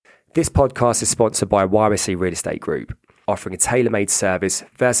This podcast is sponsored by YYC Real Estate Group, offering a tailor-made service,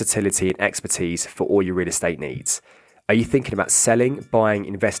 versatility and expertise for all your real estate needs. Are you thinking about selling, buying,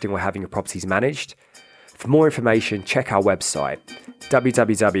 investing or having your properties managed? For more information, check our website,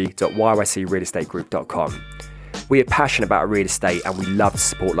 www.yycrealestategroup.com. We are passionate about real estate and we love to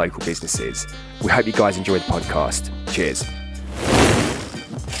support local businesses. We hope you guys enjoy the podcast. Cheers.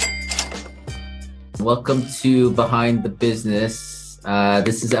 Welcome to Behind the Business.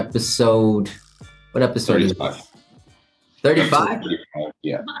 This is episode, what episode 35. is it? 35?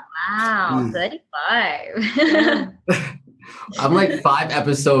 Yeah. Wow, 35. I'm like 5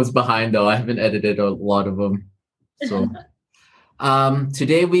 episodes behind though. I haven't edited a lot of them. So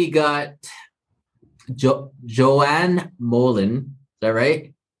today we got Joanne Molin. Is that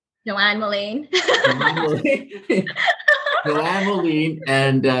right? Joanne Moline. Joanne Molin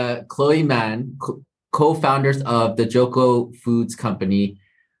and Chloe Mann, co-founders of the Joko Foods Company,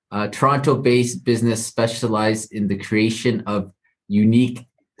 a Toronto-based business specialized in the creation of unique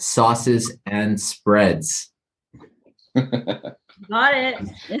sauces and spreads. Got it.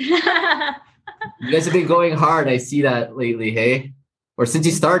 You guys have been going hard. I see that lately, hey? Or since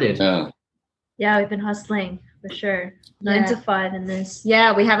you started. Yeah, we've been hustling for sure. 9 to 5 in this.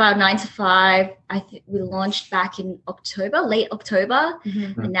 Yeah, we have our 9 to 5. I think we launched back in October, late October,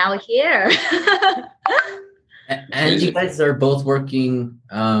 and now we're here. And you guys are both working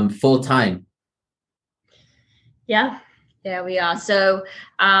full time. Yeah. Yeah, we are. So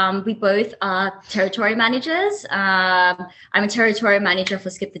we both are territory managers. I'm a territory manager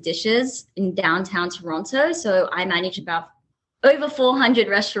for Skip the Dishes in downtown Toronto. So I manage about over 400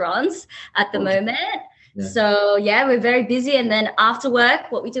 restaurants at the moment. Yeah. So yeah, we're very busy. And then after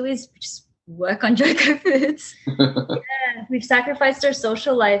work, what we do is just work on Joko Foods. Yeah, we've sacrificed our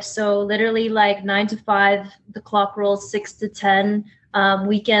social life. So literally like 9 to 5, the clock rolls 6 to 10.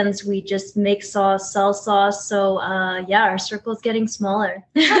 Weekends, we just make sauce, sell sauce. So yeah, our circle's getting smaller.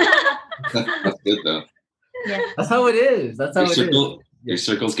 That's good though. Yeah, that's how it is. That's how Your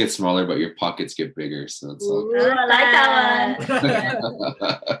circles get smaller, but your pockets get bigger. So it's Ooh, I like that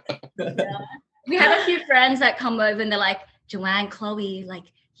one. yeah. We have a few friends that come over and they're like, Joanne, Chloe, like,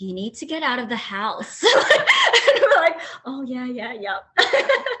 you need to get out of the house. And we're like, oh, yeah.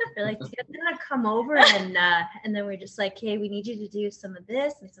 They're like, you gotta come over and then we're just like, hey, we need you to do some of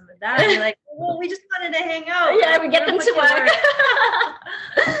this and some of that. And we're like, well, we just wanted to hang out. Yeah, we get them to work.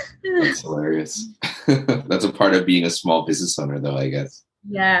 That's hilarious. That's a part of being a small business owner, though, I guess.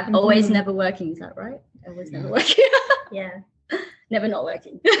 Yeah, always never working. Is that right? Always never working. Yeah. Never not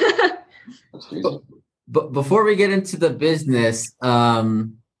working. That's crazy. But before we get into the business,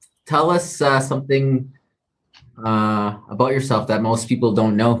 tell us something about yourself that most people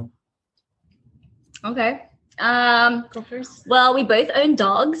don't know. Okay. Go first. Well, we both own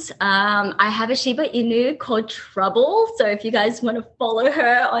dogs. I have a Shiba Inu called Trouble. So if you guys want to follow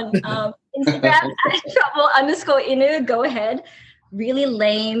her on Instagram at Trouble_Inu, go ahead. Really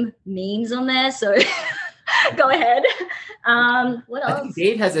lame memes on there. So go ahead. What else? I think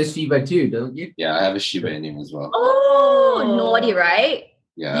Dave has a Shiba too, don't you? Yeah, I have a Shiba Inu as well. Oh, naughty, right?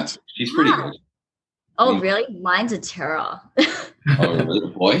 Yeah, she's pretty good. Oh, really? Mine's a terror. Oh, really?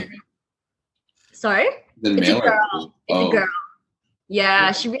 Boy? Sorry? Then It's male? a girl. It's a girl.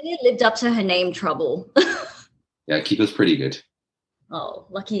 Yeah, she really lived up to her name, Trouble. Yeah, Kiko's pretty good. Oh,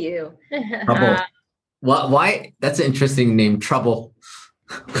 lucky you. Trouble. Why? That's an interesting name, Trouble.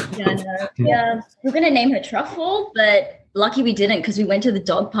 Yeah, no. Yeah, we're gonna name her Truffle, but lucky we didn't because we went to the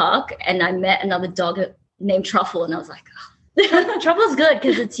dog park and I met another dog named Truffle, and I was like, oh. Trouble's good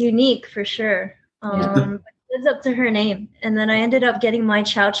because it's unique for sure. It lives up to her name. And then I ended up getting my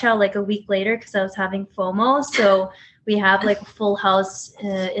Chow Chow like a week later because I was having FOMO. So we have like a full house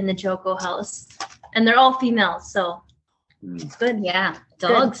in the Joko house, and they're all females. So it's good. Yeah,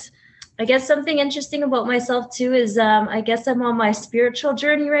 dogs. Good. I guess something interesting about myself too is I guess I'm on my spiritual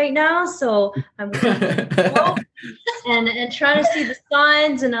journey right now. So I'm and trying to see the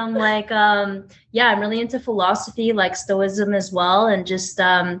signs, and I'm like, yeah, I'm really into philosophy, like Stoicism as well, and just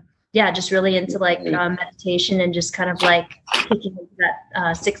just really into like meditation and just kind of like kicking into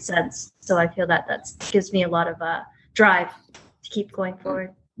that sixth sense. So I feel that gives me a lot of drive to keep going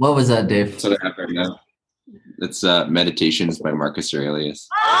forward. What was that, Dave? That's what I have right now. It's Meditations by Marcus Aurelius.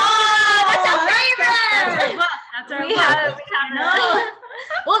 Oh, that's our favorite. That's our We have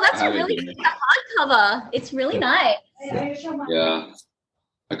well, that's a really good hardcover. It's really nice. Yeah.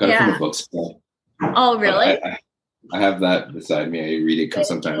 I got it from a bookstore. Oh, really? I have that beside me. I read it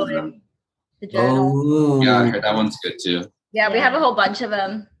sometimes. The journal. Oh. Yeah, I heard that one's good too. Yeah, we have a whole bunch of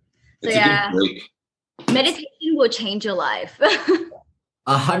them. So It's a good break. meditation will change your life.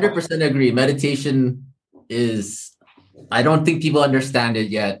 100% agree. Meditation is, I don't think people understand it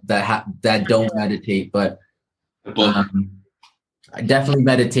yet that don't meditate, but The book. I definitely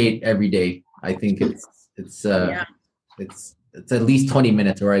meditate every day. I think it's at least 20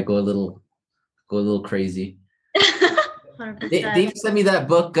 minutes where I go a little crazy. 100%. Dave sent me that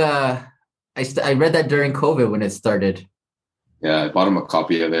book. I read that during COVID when it started. Yeah, I bought him a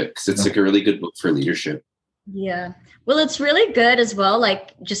copy of it because it's like a really good book for leadership. Yeah. Well, it's really good as well.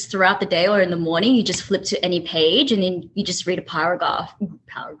 Like just throughout the day or in the morning, you just flip to any page and then you just read a paragraph. I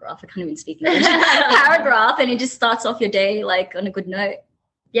can't even speak English. Paragraph, and it just starts off your day like on a good note.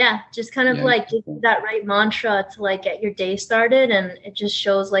 Yeah, just kind of like give you that right mantra to like get your day started, and it just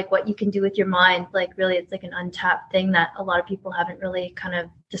shows like what you can do with your mind. Like really, it's like an untapped thing that a lot of people haven't really kind of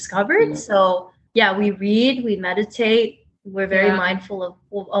discovered. Yeah. So yeah, we read, we meditate, we're very mindful of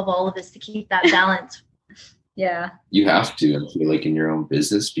all of this to keep that balance. Yeah. You have to, I feel like, in your own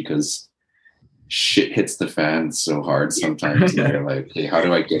business, because shit hits the fan so hard sometimes. And you're like, hey, how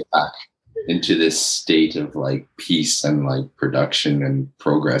do I get back into this state of like peace and like production and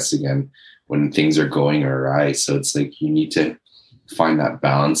progress again when things are going awry? So it's like you need to find that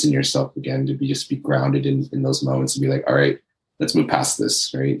balance in yourself again to just be grounded in those moments and be like, all right, let's move past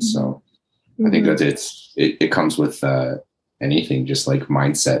this, right? So I think that it comes with anything, just like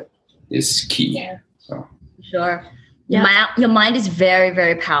mindset is key. Yeah. So Sure. Your mind is very,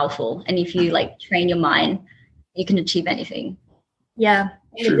 very powerful. And if you like train your mind, you can achieve anything. Yeah.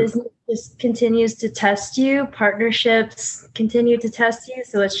 And the business just continues to test you. Partnerships continue to test you.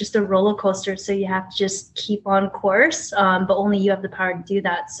 So it's just a roller coaster. So you have to just keep on course. But only you have the power to do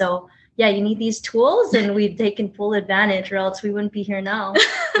that. So yeah, you need these tools, and we've taken full advantage, or else we wouldn't be here now.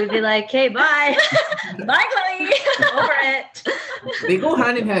 We'd be like, hey, bye. Bye, Chloe. Over it. They go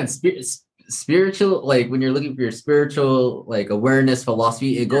hand in hand. Spiritual, like when you're looking for your spiritual like awareness,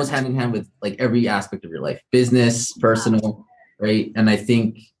 philosophy, it goes hand in hand with like every aspect of your life, business, personal, right? And I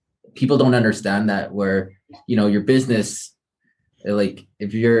think people don't understand that, where your business, like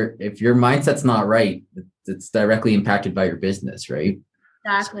if your mindset's not right, it's directly impacted by your business, right?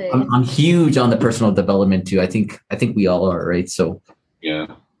 Exactly. So I'm huge on the personal development too. I think we all are, right? So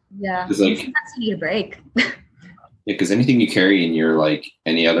yeah. It's like, you need a break. Yeah, because anything you carry in your like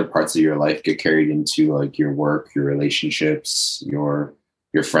any other parts of your life get carried into like your work, your relationships, your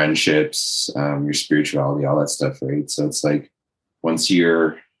friendships, your spirituality, all that stuff, right? So it's like once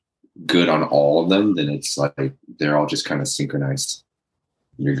you're good on all of them, then it's like they're all just kind of synchronized.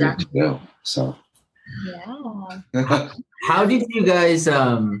 You're good to go. So yeah. How did you guys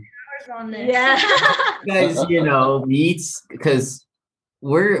meet? Because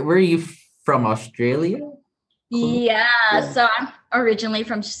where are you from? Australia? Yeah, so I'm originally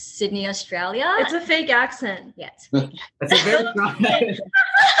from Sydney, Australia. It's a fake accent. Yes. That's a very strong. Where's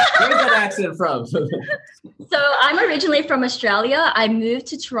that accent from? So I'm originally from Australia. I moved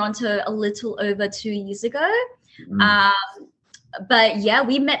to Toronto a little over 2 years ago. But yeah,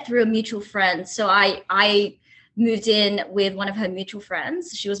 we met through a mutual friend. So I moved in with one of her mutual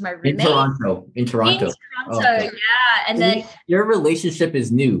friends. She was my roommate. In Toronto. Okay. Yeah. And then your relationship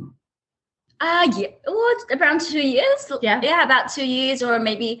is new. Yeah, well, it's around 2 years. Yeah, about 2 years, or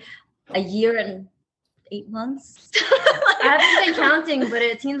maybe a year and 8 months. I haven't been counting, but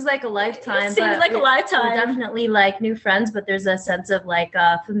it seems like a lifetime. It seems like a lifetime. We're definitely like new friends, but there's a sense of like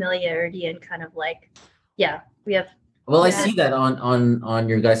familiarity and kind of like, we have. Well, I see that on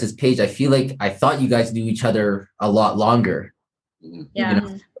your guys' page. I feel like I thought you guys knew each other a lot longer. Yeah.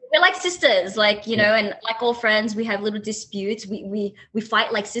 We're like sisters, like, and like all friends, we have little disputes. We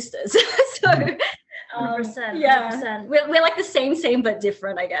fight like sisters. So 100%, yeah, 100%. We're like the same but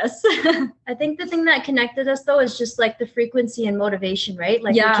different, I guess. I think the thing that connected us though is just like the frequency and motivation, right?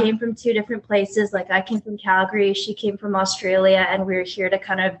 Like we came from two different places. Like I came from Calgary, she came from Australia, and we were here to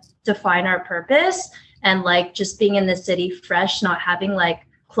kind of define our purpose. And like just being in the city fresh, not having like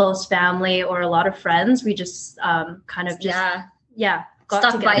close family or a lot of friends, we just kind of just got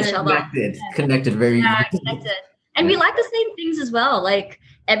stuck by each other. Connected very connected. And we like the same things as well, like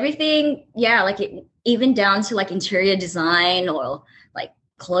everything, even down to like interior design or like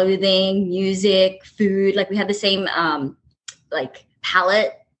clothing, music, food. Like we have the same like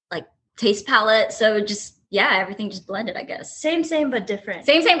palette, like taste palette. So just everything just blended, I guess. Same but different.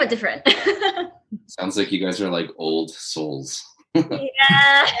 Same but different. Sounds like you guys are like old souls. Probably.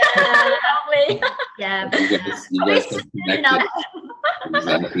 Yeah. You guys have connected.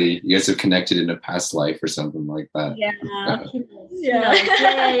 Exactly. You guys have connected in a past life or something like that. Yeah.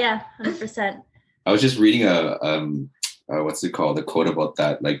 100%. I was just reading what's it called? A quote about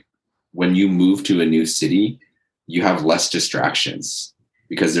that. Like when you move to a new city, you have less distractions.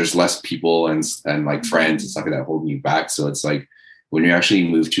 because there's less people and like friends and stuff like that holding you back. So it's like when you actually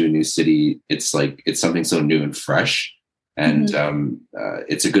move to a new city, it's like it's something so new and fresh, and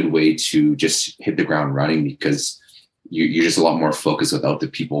it's a good way to just hit the ground running because you're just a lot more focused without the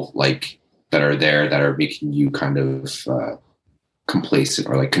people like that are there that are making you kind of complacent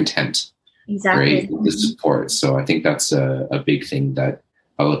or like content. Exactly. Right? The support. So I think that's a big thing that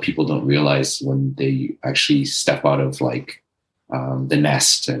a lot of people don't realize when they actually step out of like the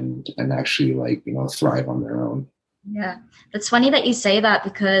nest and actually like, you know, thrive on their own. Yeah, it's funny that you say that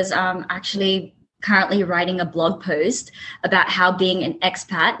because I'm actually currently writing a blog post about how being an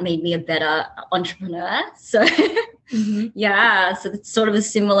expat made me a better entrepreneur. So yeah, so it's sort of a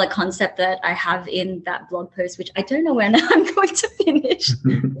similar concept that I have in that blog post, which I don't know when I'm going to finish.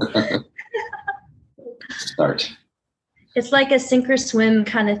 Start. It's like a sink or swim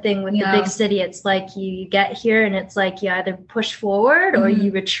kind of thing with the big city. It's like you get here and it's like you either push forward or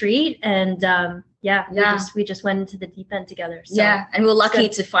you retreat. And we just went into the deep end together. So yeah, and we're lucky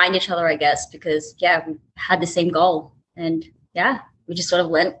to find each other, I guess, because we had the same goal, and we just sort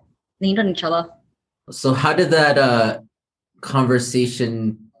of leaned on each other. So how did that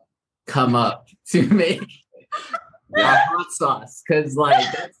conversation come up to make hot sauce? Because like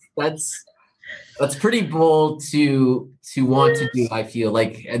that's pretty bold to want to do. I feel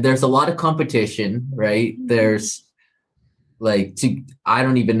like there's a lot of competition, right? There's like I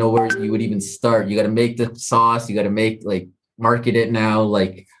don't even know where you would even start. You got to make the sauce. You got to market it now.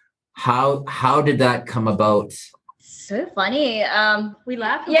 Like how did that come about? So funny. We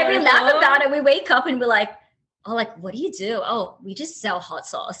laugh. We laugh about it. We wake up and we're like, oh, like, what do you do? Oh, we just sell hot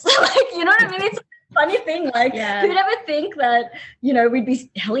sauce. Like, you know what I mean? It's a funny thing. Like, who'd ever think that, you know, we'd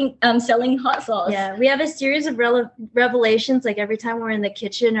be selling hot sauce? Yeah, we have a series of revelations, like every time we're in the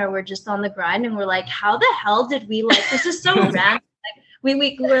kitchen or we're just on the grind and we're like, how the hell did we this is so random.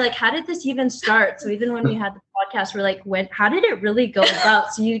 Like, we're like, how did this even start? So even when we had the podcast, we're like, how did it really go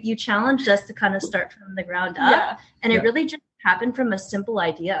about? So you challenged us to kind of start from the ground up, and it really just happened from a simple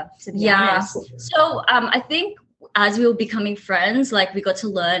idea, to be honest. So I think as we were becoming friends, like we got to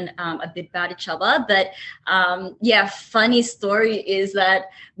learn a bit about each other. But funny story is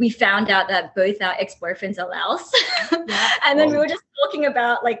that we found out that both our ex-boyfriends are Laos. And then we were just talking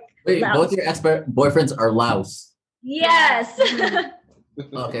about like Laos. Both your ex-boyfriends are Laos. Yes.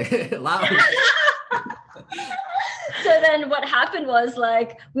 Okay. Laos. So then what happened was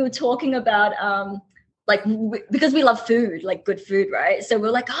like we were talking about because we love food, like good food, right? So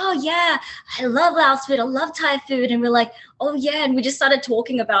we're like, oh yeah, I love Laos food, I love Thai food. And we're like, oh yeah. And we just started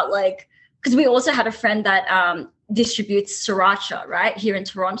talking about like, because we also had a friend that distributes sriracha, right, here in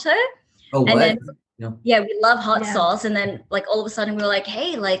Toronto. Oh, and what? Then, we love hot sauce. And then like all of a sudden we were like,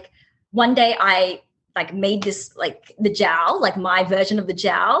 hey, like one day I like made this like the jowl, like my version of the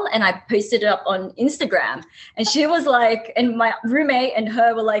jowl, and I posted it up on Instagram. And she was like, and my roommate and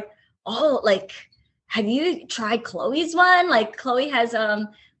her were like, oh, like, have you tried Chloe's one? Like Chloe has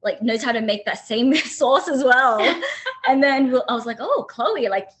like knows how to make that same sauce as well. And then I was like, oh, Chloe,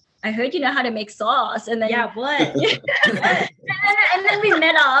 like I heard you know how to make sauce. And then what? and then we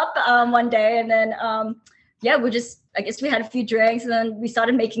met up one day, and then I guess we had a few drinks, and then we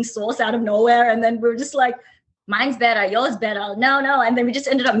started making sauce out of nowhere. And then we were just like, mine's better, yours better. No. And then we just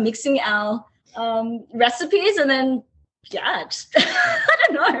ended up mixing our recipes, and then I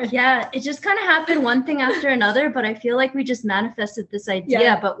don't know. Yeah, it just kind of happened one thing after another, but I feel like we just manifested this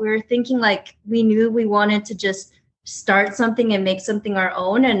idea, but we were thinking like we knew we wanted to just start something and make something our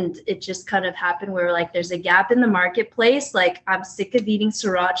own, and it just kind of happened. We were like, there's a gap in the marketplace. Like, I'm sick of eating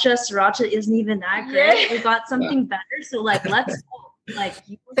sriracha. Sriracha isn't even that great. We got something better, so like, let's go. Like,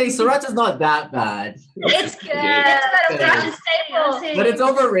 hey, sriracha's not that bad. It's good. It's but it's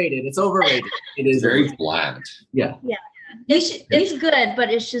overrated. It is very bland. Yeah. It's good, but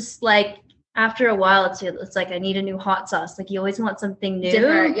it's just like after a while, it's like I need a new hot sauce. Like you always want something new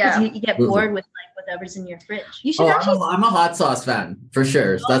because you get bored with like whatever's in your fridge. You should I'm a hot sauce fan for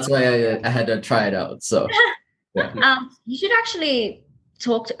sure. So that's why I had to try it out. So you should actually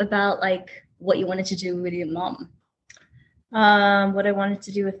talk about like what you wanted to do with your mom. What I wanted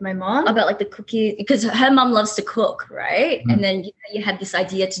to do with my mom about like the cookie, because her mom loves to cook, right? Mm-hmm. And then you had this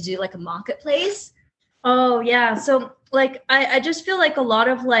idea to do like a marketplace. Oh yeah, so like I just feel like a lot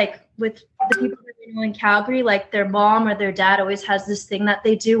of like with the people that you know in Calgary, like their mom or their dad always has this thing that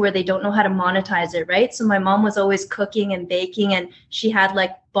they do where they don't know how to monetize it, right? So my mom was always cooking and baking, and she had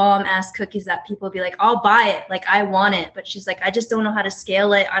like bomb ass cookies that people would be like, I'll buy it, like I want it, but she's like, I just don't know how to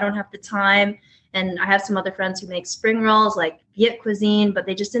scale it. I don't have the time. And I have some other friends who make spring rolls, like Viet cuisine, but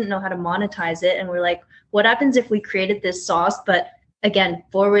they just didn't know how to monetize it. And we're like, what happens if we created this sauce, but again,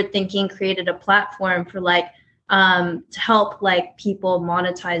 forward thinking, created a platform for like to help like people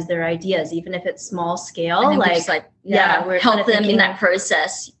monetize their ideas, even if it's small scale. Like, we're help them in that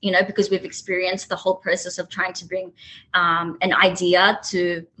process, you know, because we've experienced the whole process of trying to bring an idea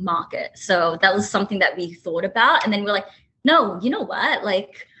to market. So that was something that we thought about, and then we're like, no, you know what,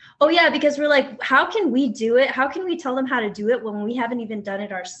 like. Oh yeah, because we're like, how can we do it? How can we tell them how to do it when we haven't even done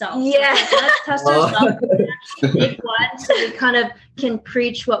it ourselves? Yeah, so like, let's test ourselves. Make one, so we kind of can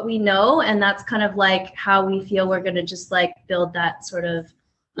preach what we know, and that's kind of like how we feel we're going to just like build that sort of.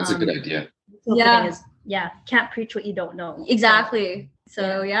 That's a good idea. Can't preach what you don't know. Exactly.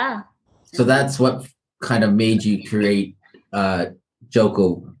 So yeah. So that's what kind of made you create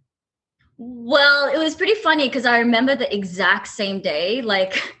Joko. Well, it was pretty funny because I remember the exact same day,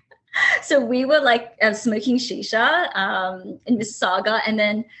 like. So we were like smoking shisha in Mississauga, and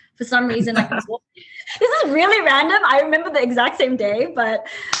then for some reason, like this is really random. I remember the exact same day, but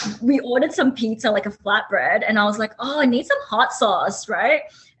we ordered some pizza, like a flatbread, and I was like, "Oh, I need some hot sauce, right?"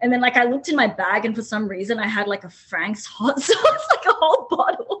 And then like I looked in my bag, and for some reason, I had like a Frank's hot sauce, like a whole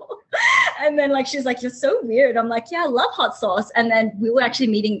bottle. And then like she's like, "You're so weird." I'm like, "Yeah, I love hot sauce." And then we were actually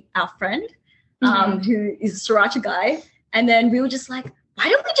meeting our friend, who is a sriracha guy, and then we were just like, why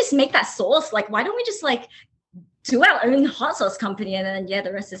don't we just make that sauce? Like, why don't we just like do our own hot sauce company? And then,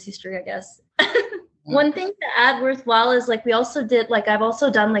 the rest is history, I guess. One thing to add worthwhile is like, we also did, like, I've also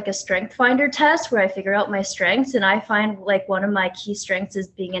done like a strength finder test where I figure out my strengths. And I find like one of my key strengths is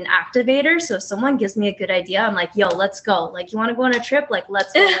being an activator. So if someone gives me a good idea, I'm like, yo, let's go. Like, you want to go on a trip? Like,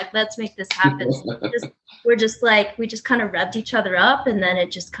 let's go. Like, let's make this happen. So we just kind of revved each other up. And then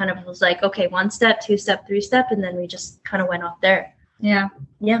it just kind of was like, okay, 1 step, 2 step, 3 step. And then we just kind of went off there. Yeah.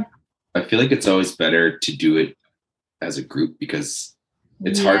 I feel like it's always better to do it as a group because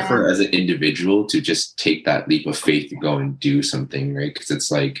it's hard for as an individual to just take that leap of faith to go and do something, right? Because it's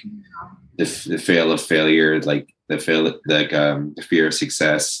like the fail of failure, like the fear of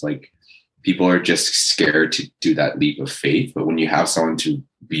success. Like people are just scared to do that leap of faith. But when you have someone to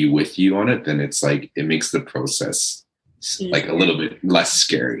be with you on it, then it's like it makes the process like a little bit less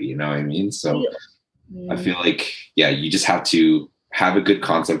scary. You know what I mean? So I feel like you just have to have a good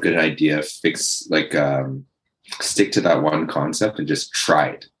concept, good idea, stick to that one concept and just try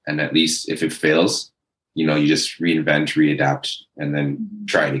it. And at least if it fails, you know, you just reinvent, readapt, and then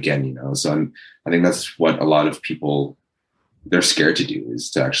try it again, you know? So I think that's what a lot of people, they're scared to do,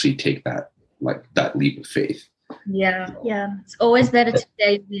 is to actually take that leap of faith. Yeah. It's always better to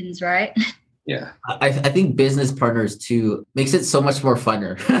take wins, right? Yeah. I think business partners too makes it so much more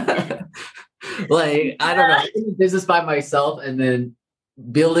funner. Like, I don't know, I think business by myself and then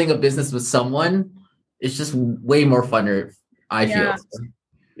building a business with someone, it's just way more funner, I feel.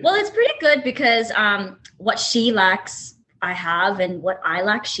 Well, it's pretty good because what she lacks, I have, and what I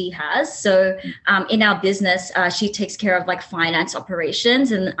lack, she has. So in our business, she takes care of like finance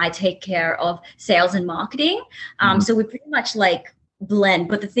operations, and I take care of sales and marketing. So we pretty much like blend.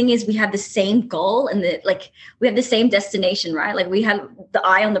 But the thing is, we have the same goal and we have the same destination, right? Like we have the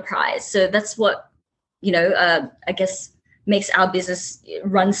eye on the prize. So that's what, I guess makes our business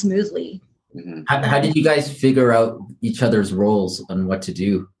run smoothly. Mm-hmm. How did you guys figure out each other's roles and what to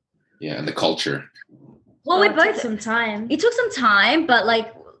do? Yeah, and the culture. Well, we both took some time. It took some time, but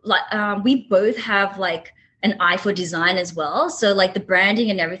we both have like an eye for design as well. So like the branding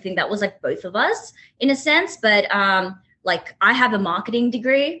and everything, that was like both of us in a sense. But like I have a marketing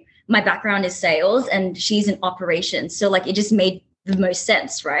degree. My background is sales, and she's in operations. So like it just made the most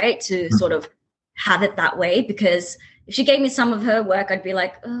sense, right, to sort of have it that way, because if she gave me some of her work, I'd be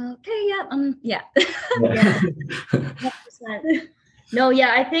like, okay, yeah. 100%. No,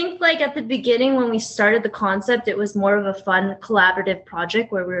 yeah, I think like at the beginning when we started the concept, it was more of a fun collaborative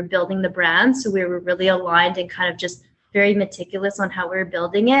project where we were building the brand. So we were really aligned and kind of just very meticulous on how we were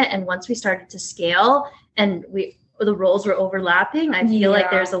building it. And once we started to scale and the roles were overlapping, I feel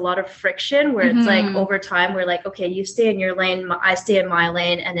like there's a lot of friction where it's like over time we're like, okay, you stay in your lane, I stay in my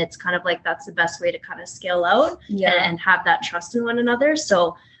lane, and it's kind of like that's the best way to kind of scale out and have that trust in one another.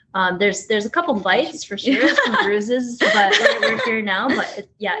 So there's a couple bites for sure, some bruises, but we're here now. But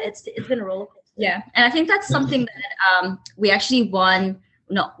it's been a roller coaster. Yeah, and I think that's something that we actually we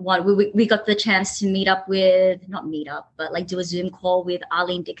got the chance to do a Zoom call with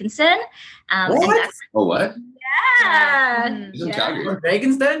Arlene Dickinson. What? What? Yeah.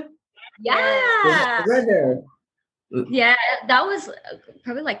 Dragons Den? Yeah. Right there. Yeah, that was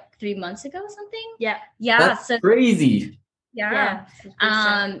probably like 3 months ago or something. Yeah. That's crazy. Yeah.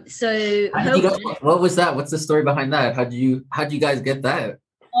 Yeah. So what was that? What's the story behind that? How'd you guys get that?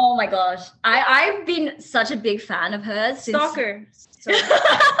 Oh my gosh. I've been such a big fan of hers since Stalker. Sorry.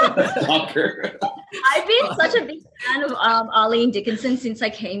 Stalker. I've been such a big fan of Arlene Dickinson since I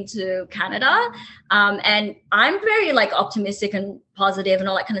came to Canada. And I'm very like optimistic and positive and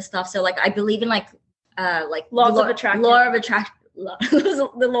all that kind of stuff. So like I believe in like Laws of attraction. The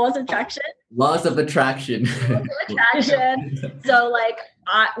laws of attraction. Laws of attraction. Attraction. So like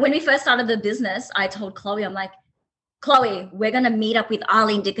when we first started the business, I told Chloe, I'm like, Chloe, we're gonna meet up with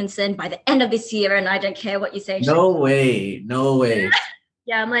Arlene Dickinson by the end of this year, and I don't care what you say. No way.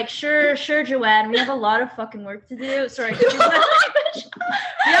 Yeah, I'm like, sure, Joanne. We have a lot of fucking work to do. Sorry. We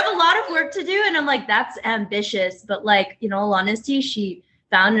have a lot of work to do. And I'm like, that's ambitious. But like, in all honesty, she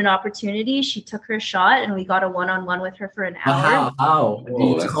found an opportunity. She took her shot and we got a one-on-one with her for an hour. How? Oh,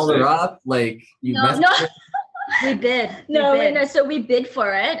 You called her up? Like you No, messaged no. her? We bid. No. So we bid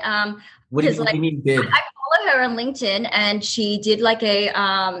for it. What do Because, you mean bid? I follow her on LinkedIn, and she did like a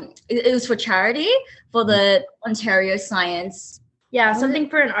it was for charity for the Ontario Science. Yeah, something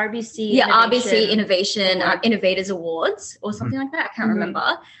for an RBC. RBC Innovation Award. Innovators Awards or something like that. I can't Mhm.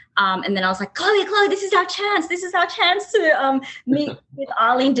 remember. And then I was like, Chloe, this is our chance. This is our chance to meet with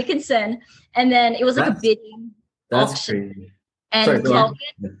Arlene Dickinson. And then it was like a That's- bidding That's auction. crazy. And Sorry, go on.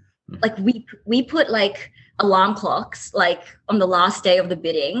 like we put like alarm clocks like on the last day of the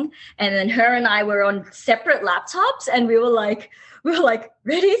bidding, and then her and I were on separate laptops, and we were like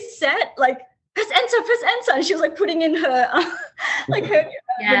ready, set, like press enter, and she was like putting in her like her the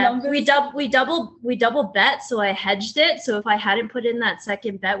Yeah, numbers. we double bet, so I hedged it. So if I hadn't put in that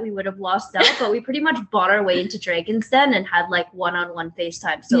second bet, we would have lost out. But we pretty much bought our way into Dragon's Den and had like one-on-one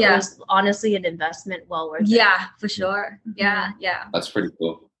FaceTime. So Yeah. it was honestly an investment well worth it. Yeah, for sure. Yeah. That's pretty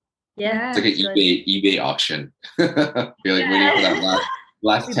cool. Yeah. It's like an So- eBay auction. You're like waiting for that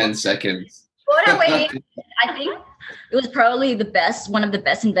last 10 seconds. But I think it was probably one of the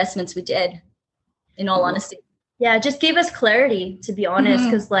best investments we did, in all honesty. Yeah, it just gave us clarity, to be honest, Mhm.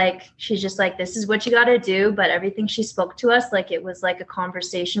 because like she's just like, this is what you got to do. But everything she spoke to us, like it was like a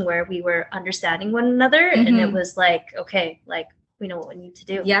conversation where we were understanding one another, and it Mhm. was like, okay, like we know what we need to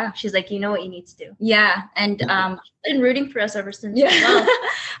do. Yeah. She's like, you know what you need to do. Yeah. And Been rooting for us ever since. yeah. Well,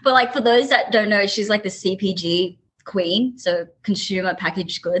 But like for those that don't know, she's like the CPG queen, so consumer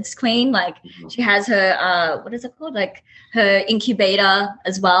packaged goods queen. Like she has her what is it called? Like her incubator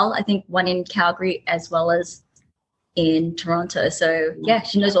as well. I think one in Calgary as well as in Toronto. So yeah,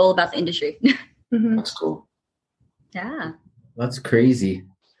 she knows all about the industry. mhm. That's cool. Yeah. That's crazy.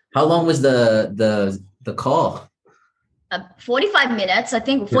 How long was the call? 45 minutes, I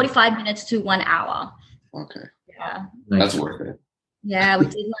think 45 minutes to 1 hour. Okay. Yeah. That's worth it. Yeah, we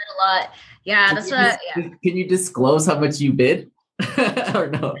did learn a lot. Yeah, that's what. Yeah. Can you disclose how much you bid? Or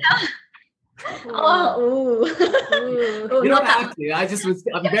no? Oh, ooh. Ooh, You not don't that have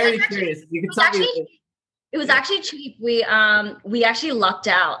to. I'm very curious. You can tell me. It was actually cheap. We actually lucked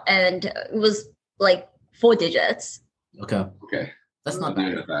out, and it was like 4 digits. Okay. Okay. That's not I'll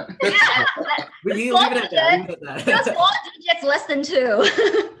leave it bad. at that. Yeah, Leave it at that. Leave it at just that. 4 digits, less than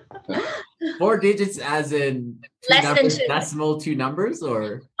 2. 4 digits as in two Less than numbers, 2. decimal 2 numbers,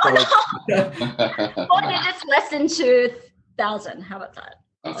 or Oh, no. 4 digits less than 2,000. How about that?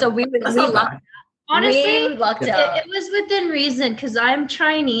 So we That's not lucked. bad. Honestly, we lucked it, out. it was within reason because I'm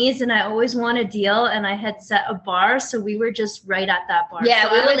Chinese and I always want a deal, and I had set a bar, so we were just right at that bar. Yeah,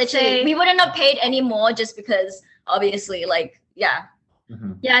 So we I were would literally. say- We wouldn't have paid any more just because, obviously, like, yeah.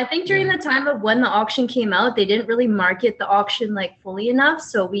 Mhm. Yeah, I think during the time of when the auction came out, they didn't really market the auction like fully enough.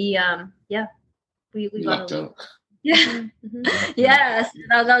 So we we You got lucked a out. Yeah. Mhm. Yes,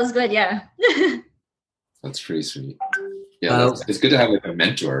 that was good. Yeah. That's pretty sweet. Yeah, it's good to have like a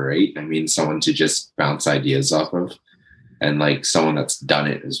mentor, right? I mean, someone to just bounce ideas off of, and like someone that's done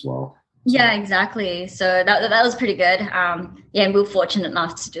it as well. Yeah, exactly. So that was pretty good. Yeah, and we were fortunate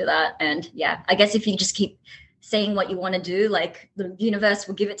enough to do that. And yeah, I guess if you just keep saying what you want to do, like the universe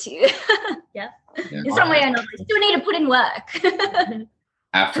will give it to you. Yeah. In some way or another, you still need to put in work.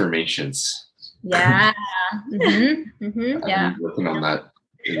 Affirmations. Yeah. Mhm. Mhm. Yeah. I've been working on that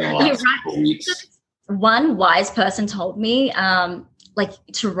in the You're last right. couple weeks. One wise person told me, like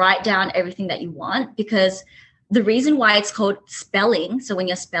to write down everything that you want, because the reason why it's called spelling. So when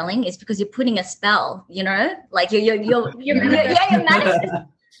you're spelling is because you're putting a spell, you know, like you're manifesting.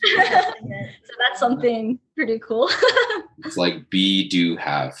 So that's something pretty cool. It's like be, do,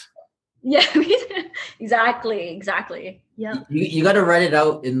 have. Yeah, exactly. Yeah. You got to write it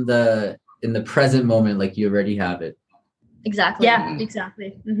out in the present moment, like you already have it. Exactly. Yeah.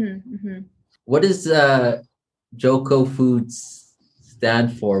 Exactly. Mhm. Mhm. What does Joko Foods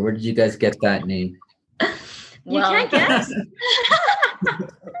stand for? Where did you guys get that name? You can't guess.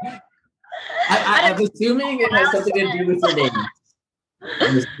 I'm assuming it has something to do with your names.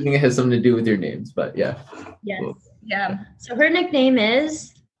 I'm assuming it has something to do with your names, but yeah. Yes. Cool. Yeah. So her nickname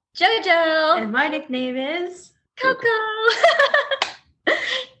is Jojo. and my nickname is Coco.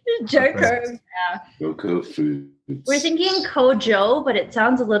 Joker. Joko Foods. we're thinking Kojo, but it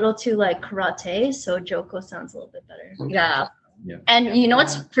sounds a little too like karate, so Joko sounds a little bit better. Yeah. Yeah. And you know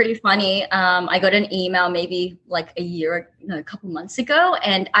what's pretty funny? I got an email maybe like a couple months ago,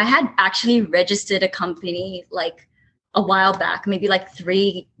 and I had actually registered a company like a while back, maybe like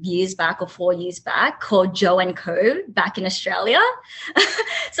 3 years back or 4 years back, called Joe and Co. back in Australia.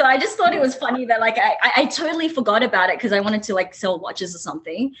 So I just thought it was funny that like I totally forgot about it because I wanted to like sell watches or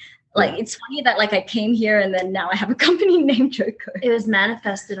something. Like it's funny that like I came here and then now I have a company named Joe Co. It was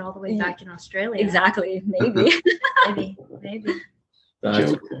manifested all the way back in Australia. Exactly, maybe. Maybe.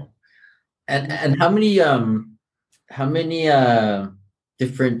 Joko. And how many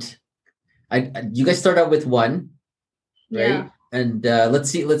different you guys start out with one, right? Yeah. And let's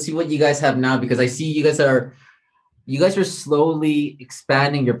see what you guys have now, because I see you guys are slowly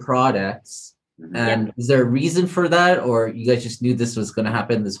expanding your products. And is there a reason for that, or you guys just knew this was going to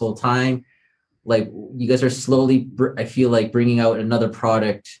happen this whole time? Like you guys are slowly, I feel like, bringing out another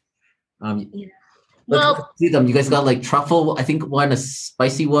product. Let's see them. You guys got like truffle, I think one, a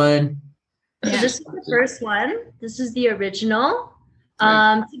spicy one. So this is the first one. This is the original.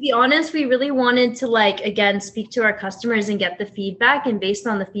 To be honest, we really wanted to like, again, speak to our customers and get the feedback. And based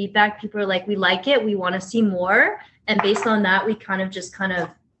on the feedback, people are like, we like it. We want to see more. And based on that, we kind of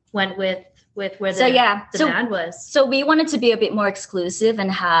went with where the demand was. So we wanted to be a bit more exclusive and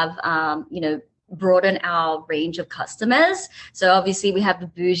have, broaden our range of customers. So obviously we have the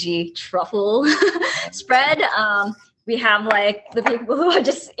bougie truffle spread. We have like the people who are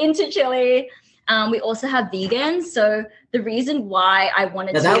just into chili. We also have vegans. So the reason why I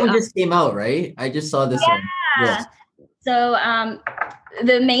wanted that one just came out, right? I just saw this one. Yeah. So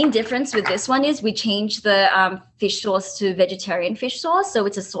the main difference with this one is we changed the fish sauce to vegetarian fish sauce. So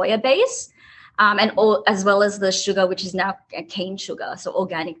it's a soya base, as well as the sugar, which is now cane sugar, so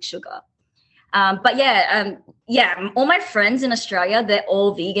organic sugar. All my friends in Australia, they're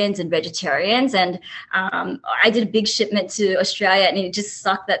all vegans and vegetarians. And I did a big shipment to Australia, and it just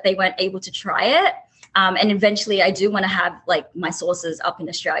sucked that they weren't able to try it. And eventually I do want to have like my sauces up in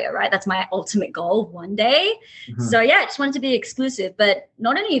Australia, right? That's my ultimate goal one day. Mm-hmm. So yeah, I just wanted to be exclusive. But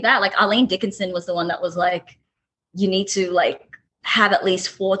not only that, like Arlene Dickinson was the one that was like, you need to like have at least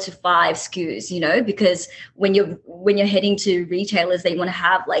 4 to 5 SKUs, because when you're heading to retailers, they want to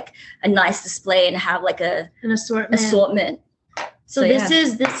have like a nice display and have like an assortment. So this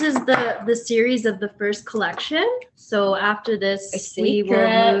is the series of the first collection. So after this, we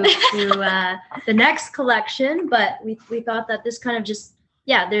will move to the next collection. But we thought that this kind of just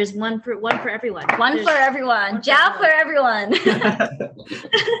there's one for everyone. One for everyone. Jiao for everyone.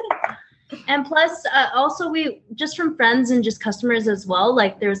 And plus, also we just from friends and just customers as well.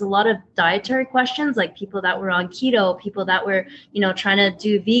 Like there's a lot of dietary questions, like people that were on keto, people that were trying to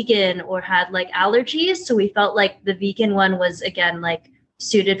do vegan or had like allergies. So we felt like the vegan one was again like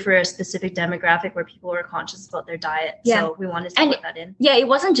suited for a specific demographic where people were conscious about their diet. Yeah. So we wanted to put that in. Yeah, it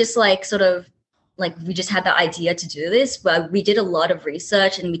wasn't just like sort of like we just had the idea to do this, but we did a lot of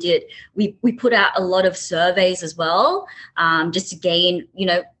research and we put out a lot of surveys as well, just to gain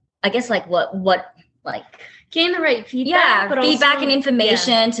I guess like what gain the right feedback, but feedback also, and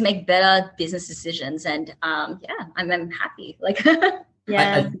information to make better business decisions. And I'm happy. Like,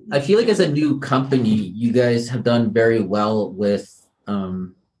 I feel like as a new company, you guys have done very well with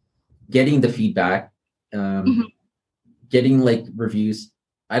getting the feedback, getting like reviews.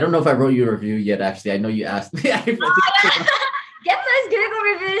 I don't know if I wrote you a review yet. Actually, I know you asked me. Get those Google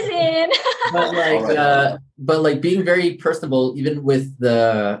reviews in. but like being very personable, even with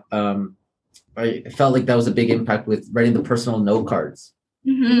the I felt like that was a big impact with writing the personal note cards.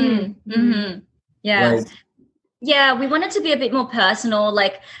 Mm-hmm. Mm-hmm. Yeah. Yeah, we wanted to be a bit more personal.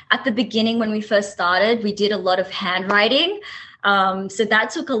 Like at the beginning when we first started, we did a lot of handwriting. So that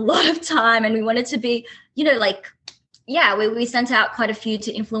took a lot of time, and we wanted to be, we sent out quite a few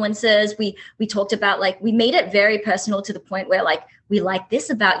to influencers. We talked about like, we made it very personal to the point where like, we like this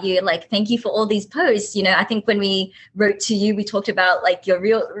about you. Like, thank you for all these posts. I think when we wrote to you, we talked about like your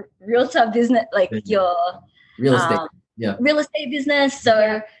realtor business, like your real estate, real estate business.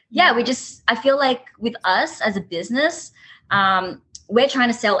 So I feel like with us as a business, we're trying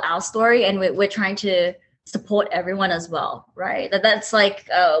to sell our story, and we're trying to support everyone as well. Right. That's like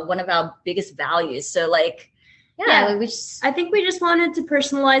one of our biggest values. So like, yeah, we just, I think we just wanted to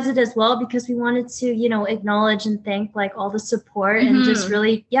personalize it as well because we wanted to, you know, acknowledge and thank like all the support and just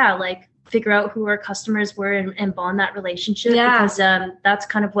really, like figure out who our customers were and bond that relationship because that's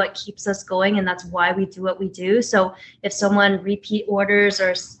kind of what keeps us going and that's why we do what we do. So if someone repeat orders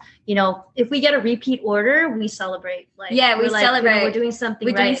or, you know, if we get a repeat order, we celebrate. Like, we celebrate. You know, we're doing something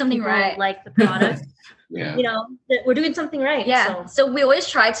right. We're doing something People right. like the product. Yeah. You know, we're doing something right. Yeah. So we always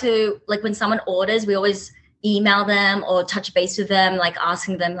try to, like when someone orders, we always email them or touch base with them, like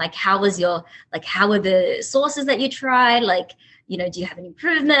asking them like, how were the sauces that you tried? Like, you know, do you have any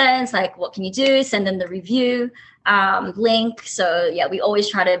improvements? Like, what can you do? Send them the review link. So yeah, we always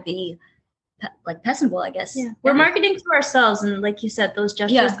try to be like personable, I guess. Yeah. We're marketing to ourselves. And like you said, those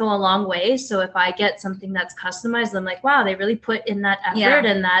gestures go a long way. So if I get something that's customized, I'm like, wow, they really put in that effort.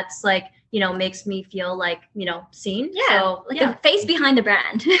 And that's like, you know, makes me feel like, you know, seen. Yeah. So like the face behind the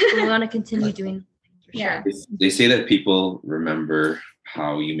brand. We want to continue doing for sure. They say that people remember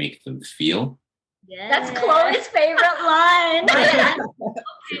how you make them feel. Yeah. That's Chloe's favorite line.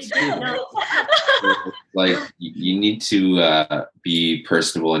 Like you need to be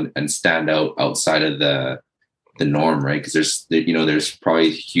personable and stand out outside of the norm, right? Because there's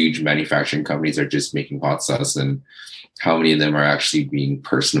probably huge manufacturing companies that are just making hot sauce, and how many of them are actually being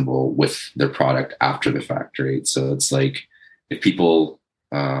personable with their product after the fact, right? So it's like if people,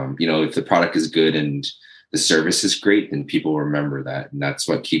 if the product is good and the service is great, then people remember that. And that's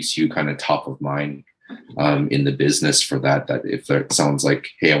what keeps you kind of top of mind in the business for that if it sounds like,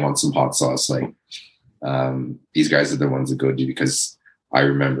 hey, I want some hot sauce, like these guys are the ones that go to because I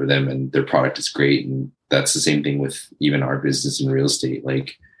remember them and their product is great. And that's the same thing with even our business in real estate.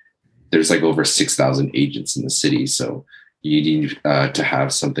 Like there's like over 6,000 agents in the city. So you need to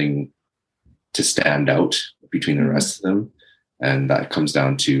have something to stand out between the rest of them. And that comes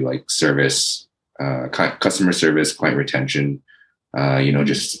down to like service, customer service, client retention,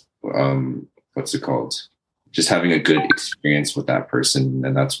 just what's it called? Just having a good experience with that person.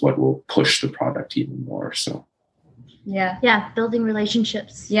 And that's what will push the product even more. So. Yeah. Building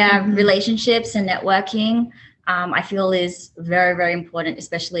relationships. Yeah. Relationships and networking, I feel is very, very important,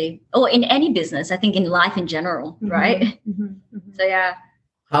 especially, in any business, I think in life in general. Right. So, yeah.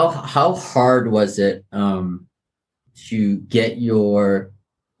 How hard was it, to get your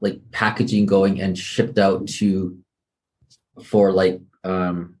like packaging going and shipped out for like,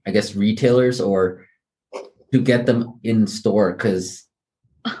 I guess retailers or to get them in store? Cause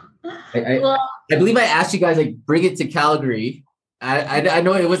I believe I asked you guys, like, bring it to Calgary. I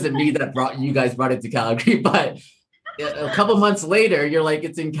know it wasn't me that brought it to Calgary, but a couple months later, you're like,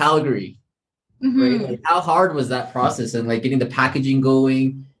 it's in Calgary. Right? Like, how hard was that process and like getting the packaging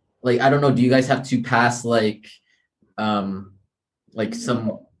going? Like, I don't know. Do you guys have to pass like some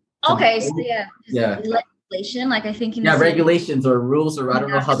okay, so legislation, like I think regulations or rules, or I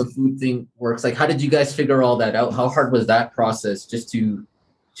don't know how the food thing works. Like, how did you guys figure all that out? How hard was that process just to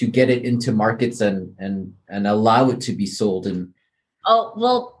get it into markets and allow it to be sold? And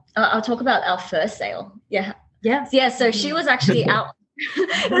I'll talk about our first sale. So she was actually out.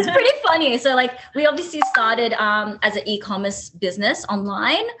 It was pretty funny. So like we obviously started as an e-commerce business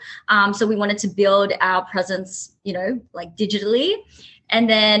online. So we wanted to build our presence, like digitally. And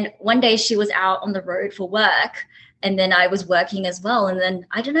then one day she was out on the road for work, and then I was working as well. And then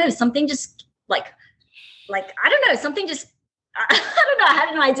I don't know, something just I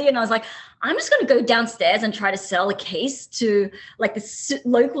had an idea, and I was like, I'm just going to go downstairs and try to sell a case to like the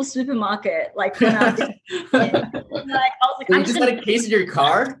local supermarket. Like, when I was you just had a case in your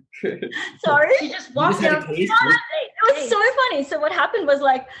car? Sorry? You just walked down. It was so funny. So what happened was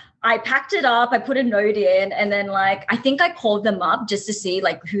like, I packed it up, I put a note in, and then like, I think I called them up just to see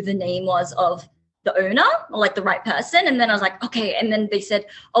like who the name was of the owner or like the right person. And then I was like, okay. And then they said,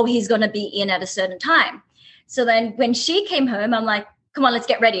 oh, he's going to be in at a certain time. So then when she came home, I'm like, come on, let's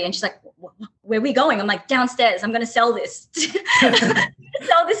get ready. And she's like, where are we going? I'm like, downstairs. I'm going to sell this.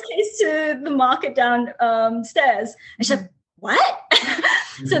 Sell this case to the market downstairs. And she's like, what?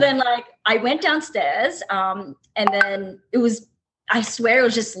 So then like I went downstairs and then I swear it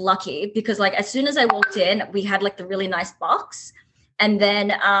was just lucky because like as soon as I walked in, we had like the really nice box. And then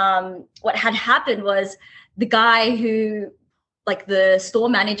what had happened was the guy who, like the store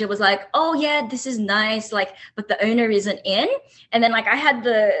manager was like, oh yeah, this is nice. Like, but the owner isn't in. And then like I had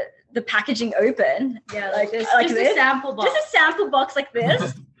the packaging open. Yeah, like this. Like just this. A sample box. Just a sample box like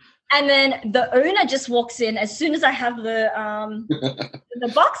this. And then the owner just walks in as soon as I have the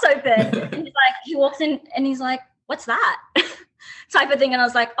box open. And he walks in and he's like, what's that? Type of thing. And I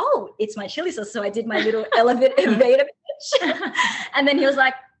was like, oh, it's my chili sauce. So I did my little elevator pitch. And then he was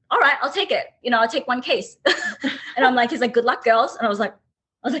like, all right, I'll take it. I'll take one case. And I'm like, he's like, good luck, girls. And I was like,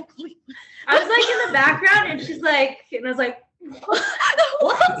 I was like in the background, and she's like, and I was like,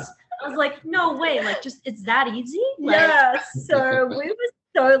 what? I was like, no way. Like, just, it's that easy? Like, yeah. So we were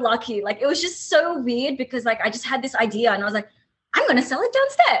so lucky. Like, it was just so weird because like, I just had this idea and I was like, I'm going to sell it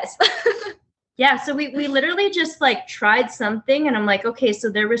downstairs. Yeah. So we literally just like tried something, and I'm like, okay,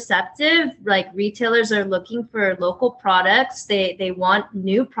 so they're receptive. Like, retailers are looking for local products. They want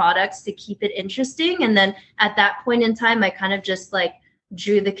new products to keep it interesting. And then at that point in time, I kind of just like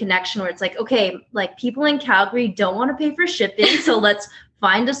drew the connection where it's like, okay, like people in Calgary don't want to pay for shipping. So let's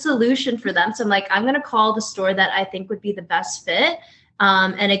find a solution for them. So I'm like, I'm going to call the store that I think would be the best fit.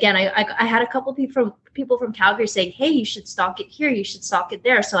 And again, I had a couple people from Calgary saying, hey, you should stock it here. You should stock it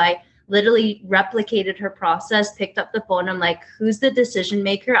there. So I literally replicated her process, picked up the phone. I'm like, who's the decision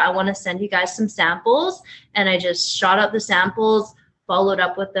maker? I want to send you guys some samples. And I just shot out the samples, followed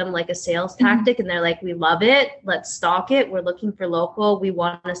up with them like a sales tactic. And they're like, we love it. Let's stock it. We're looking for local. We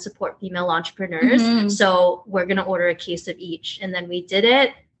want to support female entrepreneurs. So we're going to order a case of each. And then we did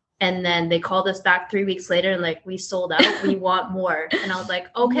it. And then they called us back 3 weeks later and like, we sold out. We want more. And I was like,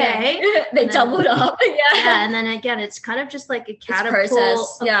 okay. Yeah. They doubled up. Yeah. And then again, it's kind of just like a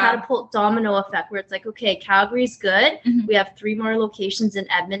catapult domino effect where it's like, okay, Calgary's good. We have 3 more locations in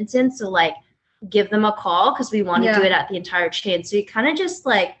Edmonton. So like, give them a call because we want to do it at the entire chain. So you kind of just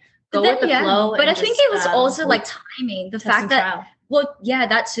like go with the flow. But I think it was also like timing. The fact that, trial. well, yeah,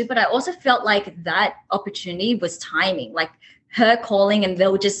 that too. But I also felt like that opportunity was timing. Like her calling, and they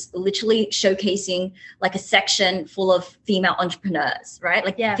were just literally showcasing like a section full of female entrepreneurs, right?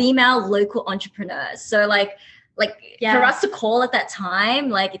 Like female local entrepreneurs. So like for us to call at that time,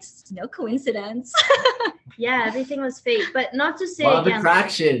 like it's no coincidence. Yeah, everything was fate. But not to say Law of again,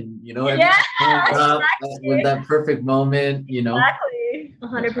 attraction, with that perfect moment, Exactly.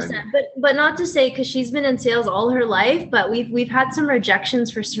 100%. But not to say, because she's been in sales all her life, but we've had some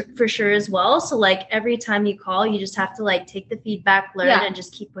rejections for sure as well. So like every time you call, you just have to like take the feedback, learn, and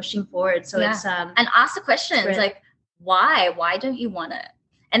just keep pushing forward. So it's and ask the questions like, why don't you want it?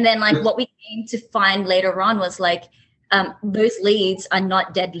 And then like what we came to find later on was like those leads are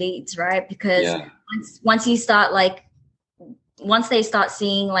not dead leads, right? Because once they start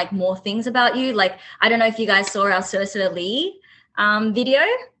seeing like more things about you, like I don't know if you guys saw our Circe Lee video.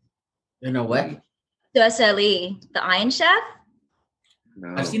 You know what? Circe Lee, the Iron Chef.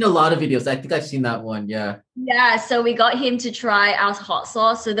 No. I've seen a lot of videos. I think I've seen that one. Yeah. Yeah. So we got him to try our hot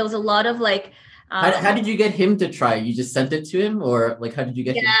sauce. So there was a lot of like. How did you get him to try? You just sent it to him, or like how did you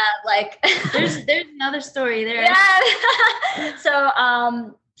get him? Yeah, like there's another story there. Yeah. So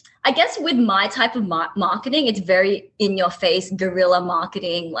I guess with my type of marketing, it's very in your face guerrilla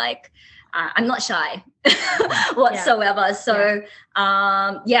marketing. Like I'm not shy whatsoever. Yeah. So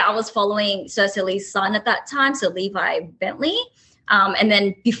I was following Circe Lee's son at that time, so Levi Bentley. And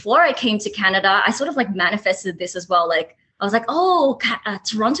then before I came to Canada, I sort of like manifested this as well. Like I was like, oh,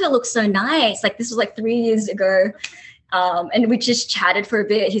 Toronto looks so nice. Like this was like 3 years ago. And we just chatted for a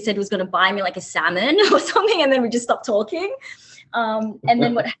bit. He said he was going to buy me like a salmon or something. And then we just stopped talking. And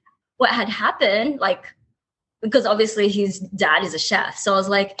then what had happened, like, because obviously his dad is a chef. So I was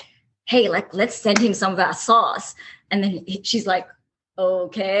like, hey, like, let's send him some of our sauce. And then she's like,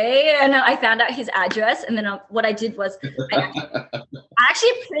 okay. And I found out his address. And then what I did was I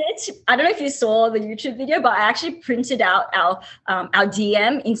actually I don't know if you saw the YouTube video, but I actually printed out our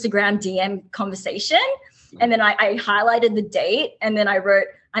Instagram DM conversation. And then I highlighted the date, and then I wrote,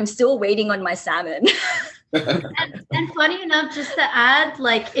 I'm still waiting on my salmon. and funny enough, just to add,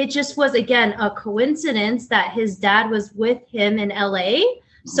 like, it just was, again, a coincidence that his dad was with him in LA.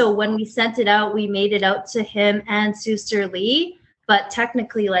 So when we sent it out, we made it out to him and Sister Lee. But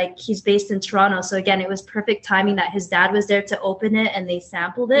technically, like, he's based in Toronto. So again, it was perfect timing that his dad was there to open it and they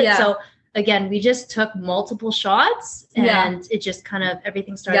sampled it. Yeah. So again, we just took multiple shots and it just kind of,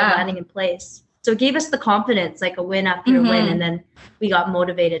 everything started landing in place. So it gave us the confidence, like a win after a win. And then we got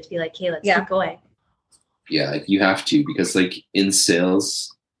motivated to be like, hey, let's keep going. Yeah, like you have to, because like in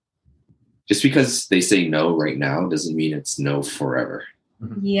sales, just because they say no right now doesn't mean it's no forever.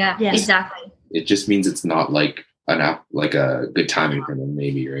 Yeah, exactly. It just means it's not like like a good timing for them,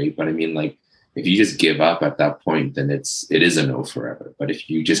 maybe, right? But I mean, like, if you just give up at that point, then it is a no forever. But if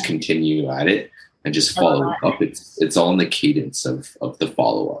you just continue at it and just follow up, it's all in the cadence of the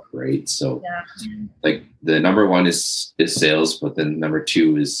follow up, right? So like the number one is sales, but then number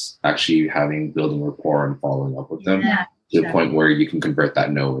two is actually building rapport and following up with them to a point where you can convert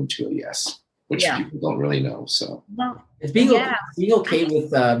that no into a yes. which people don't really know. So Well, It's being Yeah. being okay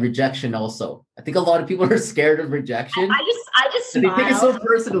with rejection also. I think a lot of people are scared of rejection. I just And they take it so smile.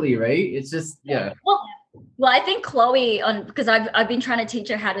 personally, right? It's just Well, I think Chloe because I've been trying to teach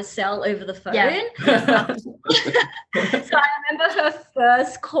her how to sell over the phone. Yeah. So I remember her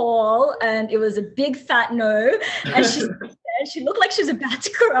first call, and it was a big fat no, and she looked like she was about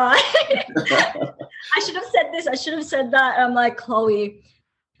to cry. I should have said this. I should have said that. I'm like, Chloe,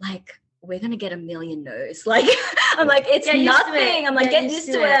 like, we're gonna get a million no's. Like, I'm like, it's Get used to nothing. it. I'm like, Get get used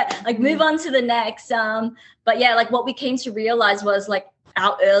used to to it. it. Like, move on to the next. But yeah, like what we came to realize was like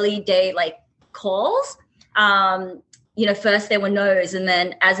our early day like calls. First there were no's, and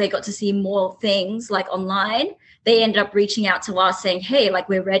then as they got to see more things like online, they ended up reaching out to us saying, hey, like,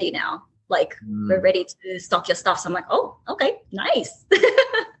 we're ready now. Like, we're ready to stock your stuff. So I'm like, oh, okay, nice.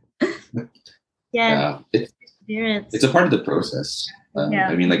 Yeah. It's Experience. a part of the process. Yeah.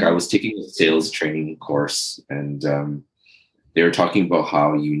 I mean, like I was taking a sales training course, and they were talking about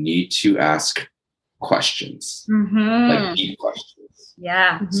how you need to ask questions, like deep questions.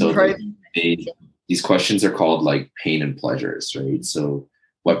 Yeah. So Pro- these questions are called like pain and pleasures, right? So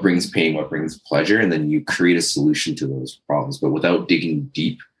what brings pain, what brings pleasure, and then you create a solution to those problems. But without digging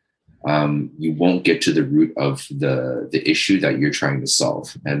deep, you won't get to the root of the issue that you're trying to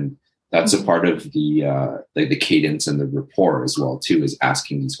solve. And that's a part of the cadence and the rapport as well too, is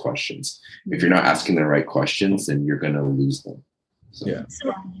asking these questions. If you're not asking the right questions, then you're going to lose them. So, Yeah.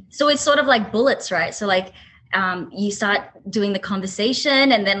 So it's sort of like bullets, right? So like you start doing the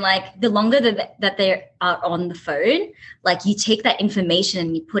conversation, and then like the longer that they are on the phone, like you take that information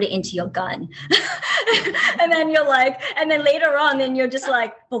and you put it into your gun. And then you're like, and then later on, then you're just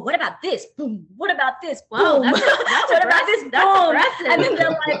like, but what about this? Boom. What about this? Wow, Boom. that's What about this? That's Boom. aggressive. And then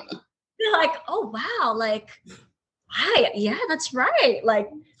they're like, oh wow, like, hi, yeah, that's right. Like,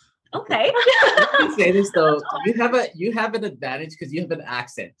 okay. Let me say this though. You have an advantage because you have an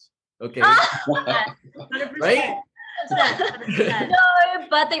accent. Okay. 100%. Right? 100%. No,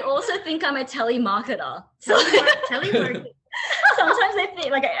 but they also think I'm a telemarketer. So Telemarketing. sometimes they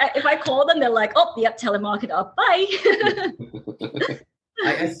think like if I call them, they're like, "Oh, yep, telemarketer, bye."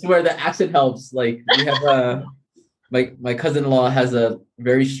 I swear the accent helps. Like we have my cousin-in-law has a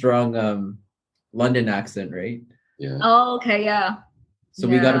very strong London accent, right? yeah. Oh, okay, yeah. So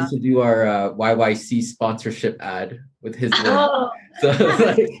we got Yeah. him to do our YYC sponsorship ad with his word. Oh, So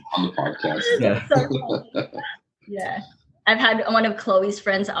like, On the podcast. yeah. so funny. Yeah. I've had one of Chloe's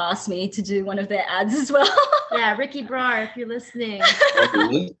friends ask me to do one of their ads as well. Yeah, Ricky Brar, if you're listening. Oh,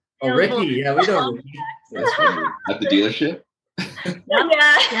 really? Oh, Ricky, yeah, we know. Ricky. That's funny. At the dealership?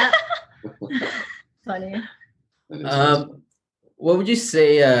 Yeah. Yeah. Funny. That is What would you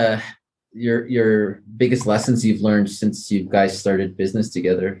say your biggest lessons you've learned since you guys started business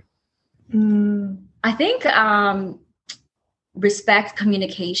together? I think respect,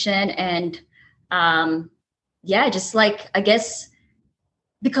 communication, and just like I guess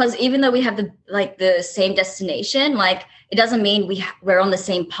because even though we have the same destination, like it doesn't mean we're on the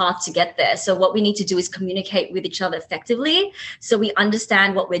same path to get there. So what we need to do is communicate with each other effectively, so we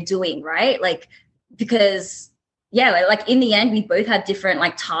understand what we're doing, right? Like because like in the end, we both have different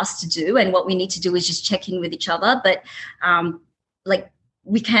like tasks to do, and what we need to do is just check in with each other. But like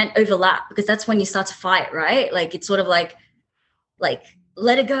we can't overlap because that's when you start to fight, right? Like it's sort of like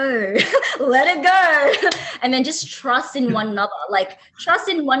let it go, let it go, and then just trust in one another. Like trust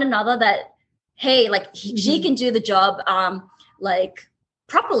in one another that hey, like she can do the job like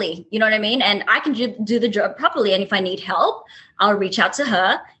properly, you know what I mean? And I can do the job properly. And if I need help, I'll reach out to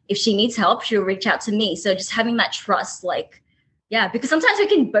her. If she needs help, she'll reach out to me. So just having that trust, like, yeah, because sometimes we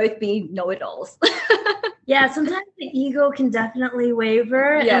can both be know-it-alls. Yeah, sometimes the ego can definitely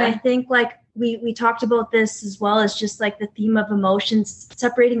waver. Yeah. And I think like we talked about this as well as just like the theme of emotions,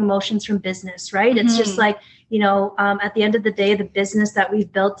 separating emotions from business, right? It's just like, at the end of the day, the business that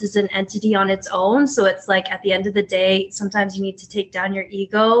we've built is an entity on its own. So it's like at the end of the day, sometimes you need to take down your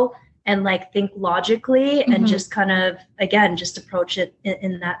ego and like think logically and just kind of, again, just approach it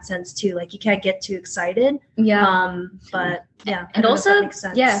in that sense too. Like you can't get too excited. Yeah. But yeah. And I don't know if also, that makes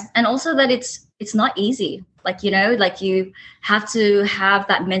sense. yeah. And also that it's not easy. Like, like you have to have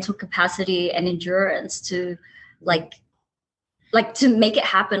that mental capacity and endurance to like to make it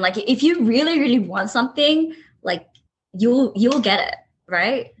happen. Like if you really, really want something, like you'll get it.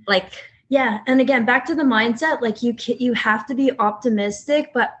 Right. Like, yeah. And again, back to the mindset, like you have to be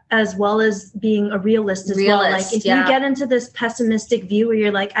optimistic, but as well as being a realist as well. Like if you get into this pessimistic view where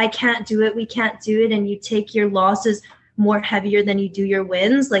you're like, I can't do it, we can't do it. And you take your losses more heavier than you do your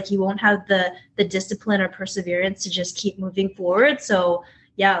wins, like you won't have the discipline or perseverance to just keep moving forward. So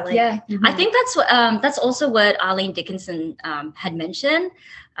yeah, like I think that's also what Arlene Dickinson had mentioned,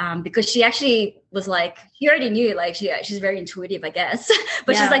 because she actually was like, she already knew, like she's very intuitive, I guess,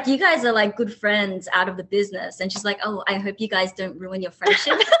 but she's like, you guys are like good friends out of the business, and she's like, oh, I hope you guys don't ruin your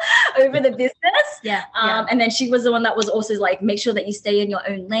friendship over the business. And then she was the one that was also like, make sure that you stay in your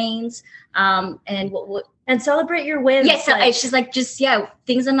own lanes, and what and celebrate your wins. Yes, she's like, just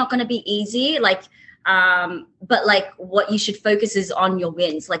things are not going to be easy, like. But like what you should focus is on your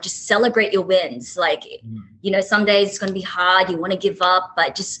wins, like just celebrate your wins. Like, some days it's going to be hard, you want to give up,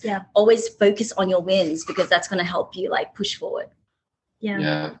 but just always focus on your wins, because that's going to help you like push forward.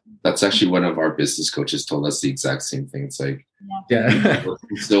 Yeah, that's actually one of our business coaches told us the exact same thing. It's like,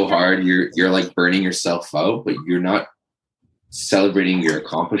 working so hard, you're like burning yourself out, but you're not celebrating your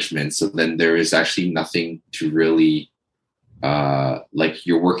accomplishments. So then there is actually nothing to really like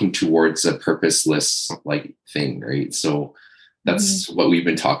you're working towards a purposeless like thing, right? So that's what we've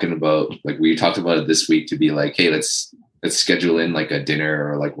been talking about. Like we talked about it this week to be like, hey, let's schedule in like a dinner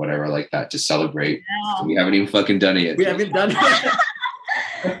or like whatever like that to celebrate. So we haven't even fucking done it yet. We haven't done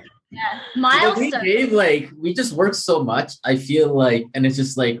it. Milestone. We just work so much. I feel like, and it's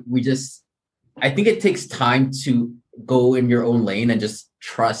just like I think it takes time to go in your own lane and just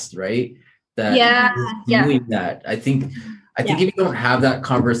trust, right? That doing that. I think if you don't have that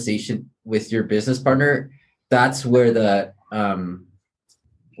conversation with your business partner, that's where the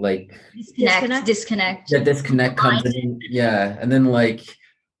disconnect. The disconnect comes in. Yeah. And then like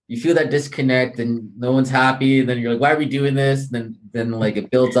you feel that disconnect and no one's happy, and then you're like, why are we doing this? And then like it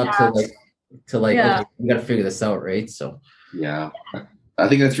builds up to okay, we gotta figure this out, right? So I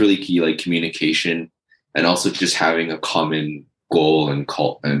think that's really key, like communication, and also just having a common goal and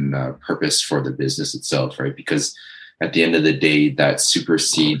purpose for the business itself, right? Because at the end of the day, that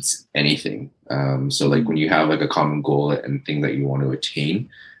supersedes anything. So like when you have like a common goal and thing that you want to attain,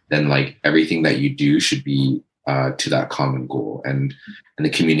 then like everything that you do should be to that common goal. And the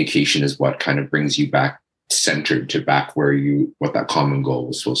communication is what kind of brings you back centered to back what that common goal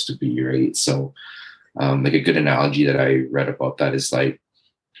was supposed to be, right? So like a good analogy that I read about that is like,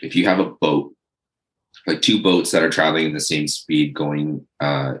 if you have a boat, like two boats that are traveling in the same speed going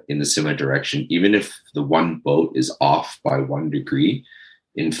in the similar direction, even if the one boat is off by 1 degree,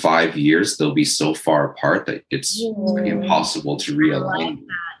 in 5 years, they'll be so far apart that it's impossible to realign.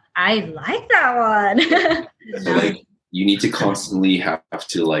 I like that one. So like you need to constantly have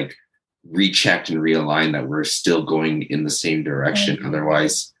to like recheck and realign that we're still going in the same direction.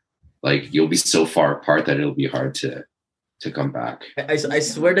 Otherwise, like you'll be so far apart that it'll be hard to come back. I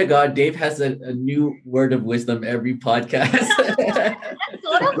swear to God, Dave has a new word of wisdom every podcast. That's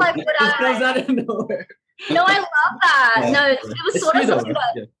sort of like what comes out of nowhere. No, I love that. No, it was sort of something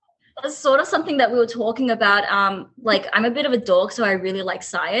that it was sort of something that we were talking about. Like I'm a bit of a dork, so I really like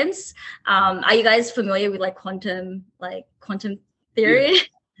science. Are you guys familiar with like quantum theory?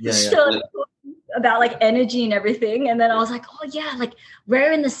 Yeah. So about like energy and everything, and then I was like, oh yeah, like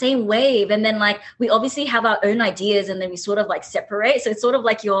we're in the same wave, and then like we obviously have our own ideas, and then we sort of like separate. So it's sort of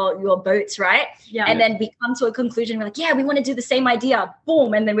like your boats, right? Yeah. And then we come to a conclusion, we're like, yeah, we want to do the same idea,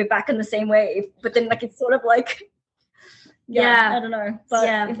 boom, and then we're back in the same wave. But then like it's sort of like I don't know,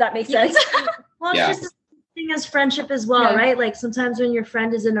 but if that makes sense. Well, it's just the same thing as friendship as well, right? Like sometimes when your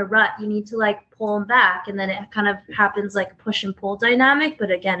friend is in a rut, you need to like pull them back, and then it kind of happens like push and pull dynamic.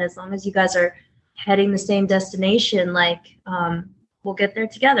 But again, as long as you guys are heading the same destination, like we'll get there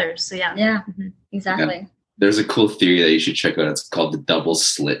together. So exactly. Yeah. There's a cool theory that you should check out. It's called the double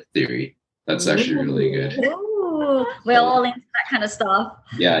slit theory. That's actually really good. Ooh, we're all into that kind of stuff.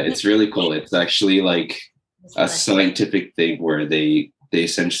 Yeah, it's really cool. It's actually like a scientific thing where they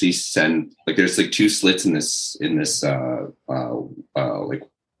essentially send like there's like two slits in this like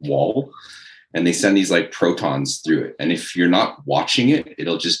wall, and they send these like protons through it. And if you're not watching it,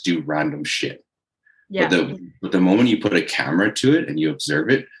 it'll just do random shit. Yeah. But the moment you put a camera to it and you observe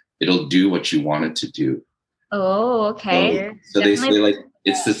it, it'll do what you want it to do. Oh, okay. So they say like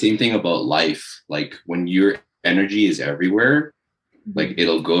it's the same thing about life. Like when your energy is everywhere, like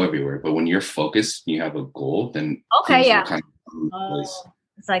it'll go everywhere. But when you're focused and you have a goal, then kind of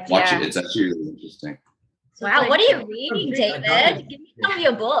it's like watch it. It's actually really interesting. Wow, what are you reading, David? Give me some of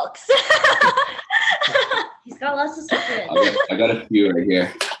your books. He's got lots of stuff. I got a few right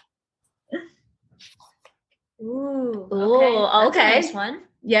here. Ooh, okay. Nice one.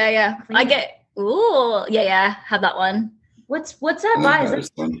 Yeah. I get. Ooh, yeah. Have that one. What's that by? Is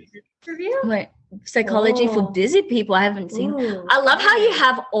that review? Wait, psychology for busy people. I haven't seen. I love how you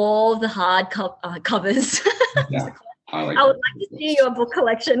have all the hard covers. Yeah, I would like to see your book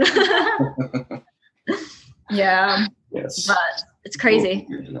collection. Yeah. Yes. But It's crazy.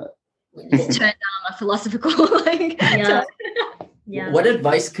 Just turn down a philosophical like. Yeah. Yeah. What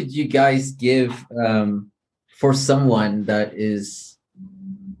advice could you guys give for someone that is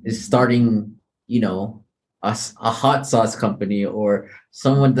starting, a hot sauce company, or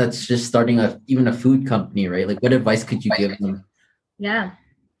someone that's just starting even a food company, right? Like, what advice could you give them? Yeah.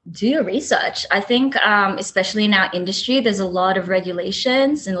 Do your research. I think, especially in our industry, there's a lot of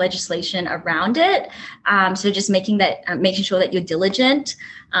regulations and legislation around it. So just making sure that you're diligent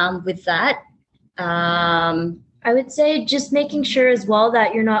with that. I would say just making sure as well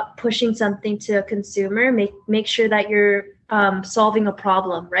that you're not pushing something to a consumer. Make sure that you're solving a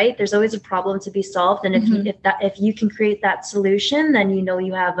problem, right? There's always a problem to be solved, and if you can create that solution, then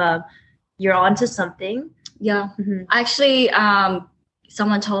you're onto something. Yeah. Actually,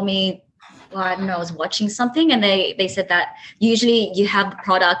 someone told me, well, I don't know, I was watching something, and they said that usually you have the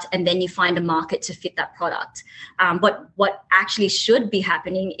product and then you find a market to fit that product. But what actually should be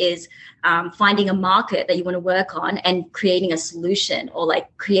happening is finding a market that you want to work on and creating a solution, or like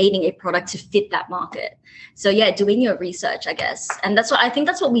creating a product to fit that market. So yeah, doing your research, I guess. And I think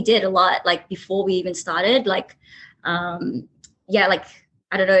that's what we did a lot, like before we even started, like, like,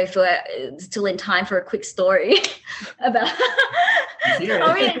 I don't know if we're still in time for a quick story about. Are we in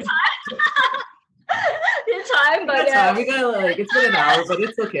time? In time, but yeah. We got it's been an hour, but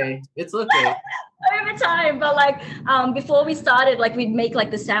it's okay. It's okay. Over time, but before we started, we'd make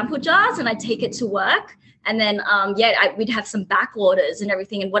the sample jars, and I'd take it to work, and then we'd have some back orders and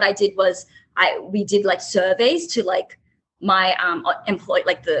everything. And what I did was we did surveys to my employee,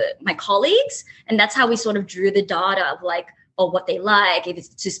 my colleagues, and that's how we sort of drew the data of what they like, if it's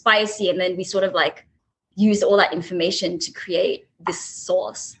too spicy, and then we sort of used all that information to create this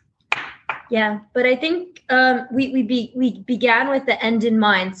sauce. Yeah, but I think we began with the end in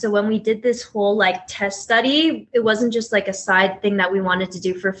mind. So when we did this whole test study, it wasn't just a side thing that we wanted to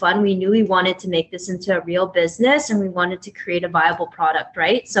do for fun. We knew we wanted to make this into a real business, and we wanted to create a viable product,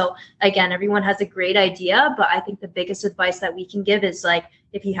 right? So again, everyone has a great idea, but I think the biggest advice that we can give is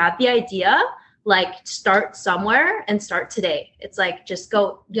if you have the idea, start somewhere and start today. It's just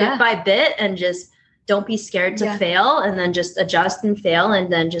go bit by bit, and just don't be scared to fail, and then just adjust and fail,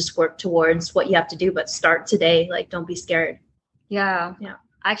 and then just work towards what you have to do. But start today. Don't be scared. Yeah.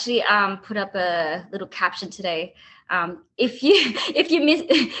 I actually put up a little caption today. If you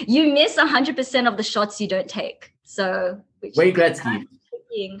miss 100% of the shots you don't take. So Wayne Gretzky.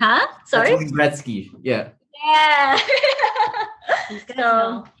 Huh? Sorry. Wayne Gretzky. Yeah. Yeah.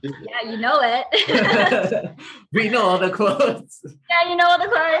 So yeah, you know it. We know all the quotes. Yeah, you know all the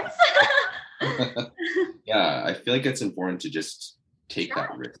quotes. Yeah, I feel it's important to just take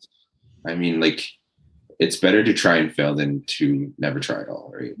that risk. I mean, it's better to try and fail than to never try at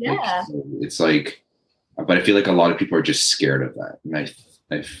all, right? Yeah. It's but I feel a lot of people are just scared of that, and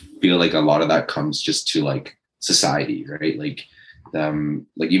I feel a lot of that comes just to society, right?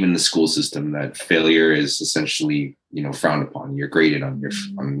 Even the school system, that failure is essentially frowned upon. You're graded on your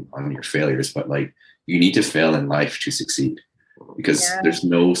failures, but you need to fail in life to succeed, because there's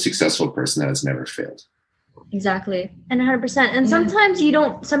no successful person that has never failed. Exactly. And 100%. And sometimes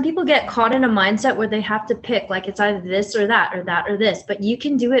some people get caught in a mindset where they have to pick, it's either this or that or that or this, but you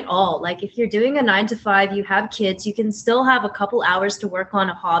can do it all. If you're doing a 9 to 5, you have kids, you can still have a couple hours to work on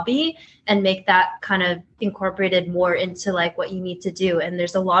a hobby and make that kind of incorporated more into what you need to do. And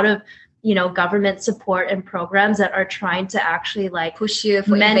there's a lot of government support and programs that are trying to actually push you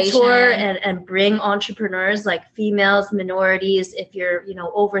for mentor and bring entrepreneurs, females, minorities, if you're,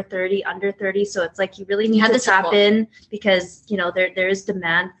 over 30, under 30. So it's you really need to tap in, because, there is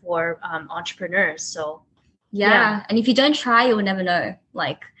demand for entrepreneurs. So yeah. And if you don't try, you'll never know.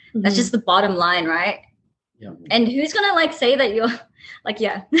 That's just the bottom line, right? Yeah. And who's going to say that you're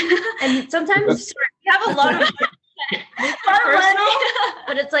And sometimes you have a lot of personal,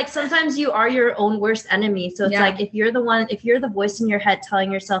 but it's sometimes you are your own worst enemy. So it's if you're the voice in your head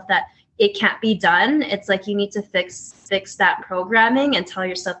telling yourself that it can't be done, it's you need to fix that programming and tell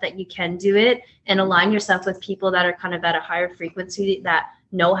yourself that you can do it, and align yourself with people that are kind of at a higher frequency that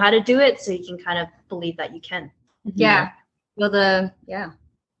know how to do it, so you can kind of believe that you can. Yeah.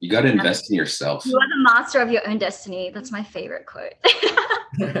 You got to invest in yourself. You are the master of your own destiny. That's my favorite quote.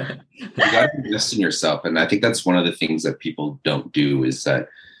 You got to invest in yourself. And I think that's one of the things that people don't do, is that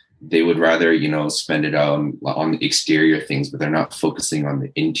they would rather, spend it on the exterior things, but they're not focusing on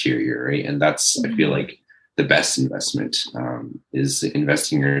the interior, right? And that's, I feel the best investment is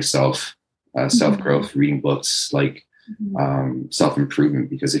investing in yourself, self-growth, reading books, self-improvement,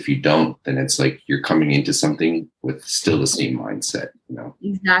 because if you don't, then it's you're coming into something with still the same mindset,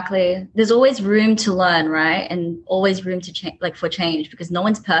 Exactly. There's always room to learn, right? And always room to change, like for change, because no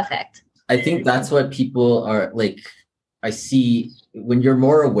one's perfect. I think that's what people are like. I see when you're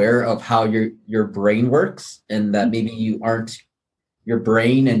more aware of how your brain works, and that maybe you aren't your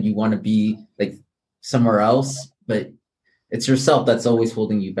brain and you want to be like somewhere else, but it's yourself that's always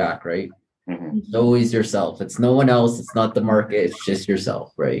holding you back, right? Mhm. It's always yourself. It's no one else. It's not the market. It's just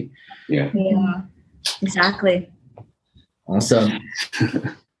yourself, right? Yeah. Yeah. Exactly. Awesome.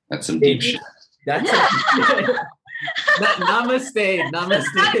 That's some deep shit. That's namaste.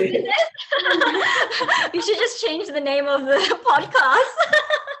 Namaste. You should just change the name of the podcast.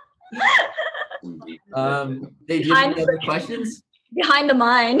 Did you have any other questions? Behind the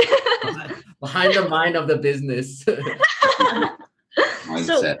Mind. Behind the mind of the business.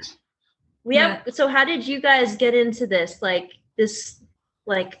 Mindset. So how did you guys get into this?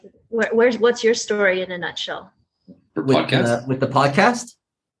 What's your story in a nutshell? For podcast? With the podcast?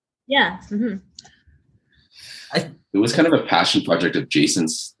 Yeah. Mm-hmm. It was kind of a passion project of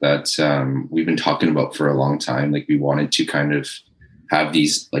Jason's that we've been talking about for a long time. Like we wanted to kind of have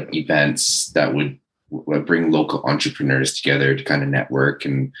these like events that would bring local entrepreneurs together to kind of network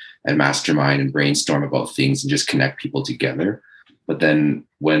and mastermind and brainstorm about things and just connect people together. But then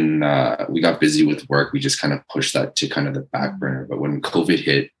when we got busy with work, we just kind of pushed that to kind of the back burner. But when COVID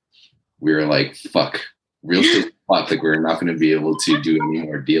hit, we were like, fuck, real estate, fuck, like we're not going to be able to do any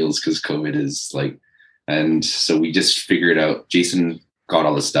more deals because COVID is like, and so we just figured out, Jason got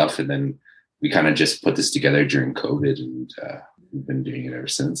all the stuff and then we kind of just put this together during COVID and we've been doing it ever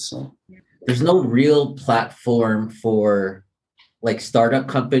since. So there's no real platform for like startup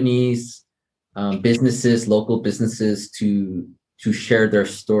companies, businesses, local businesses to share their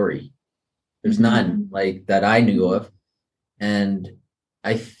story. There's none like that I knew of. And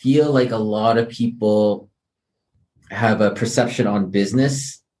I feel like a lot of people have a perception on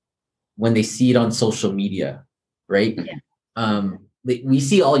business when they see it on social media, right? Yeah. We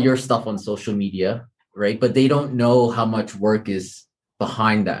see all your stuff on social media, right? But they don't know how much work is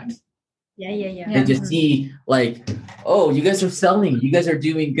behind that. Yeah. They just see like, oh, you guys are selling, you guys are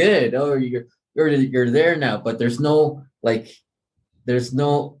doing good. Oh, you're there now. But there's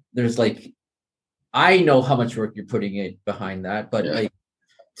I know how much work you're putting in behind that, but like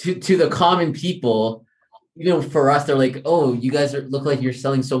to the common people, for us, they're like, oh, you guys look like you're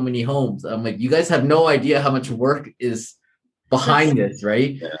selling so many homes. I'm like, you guys have no idea how much work is behind this,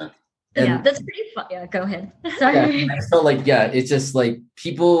 right? yeah. And that's pretty fun. Yeah, go ahead. Sorry. So it's just like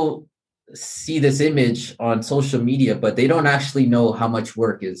people see this image on social media, but they don't actually know how much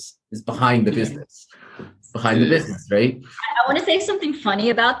work is behind the business. Behind the business, right? I want to say something funny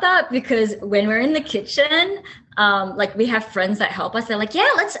about that because when we're in the kitchen, like we have friends that help us. They're like,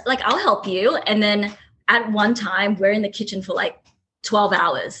 yeah, I'll help you. And then at one time we're in the kitchen for like 12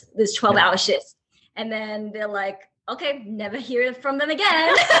 hours. There's 12-hour shifts. And then they're like, okay, never hear from them again.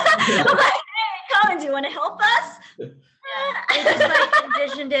 I'm like, hey, Colin, do you want to help us? They just like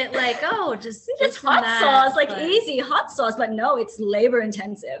envisioned it like, oh, just hot sauce, like easy hot sauce. But no, it's labor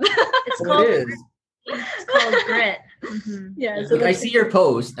intensive. It's called grit. Mm-hmm. Yeah. So I see your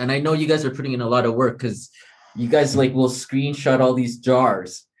post and I know you guys are putting in a lot of work because you guys like will screenshot all these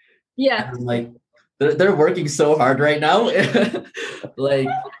jars. Yeah. And, like they're working so hard right now. Like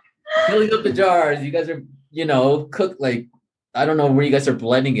filling up the jars. You guys are, cook like I don't know where you guys are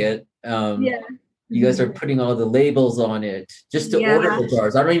blending it. You guys are putting all the labels on it just to order the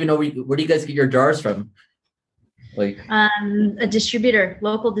jars. I don't even know where do you guys get your jars from? Like a distributor,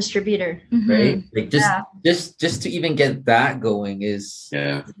 local distributor, right? Like just to even get that going is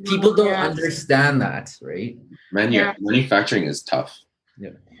people don't understand that, right? Manufacturing is tough. Yeah,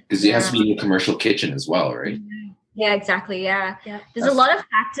 because it has to be in a commercial kitchen as well, right? Yeah, exactly. Yeah. There's a lot of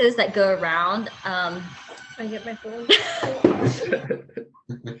factors that go around. I get my phone.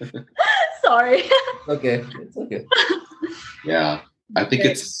 Sorry. Okay, it's okay. Yeah, I think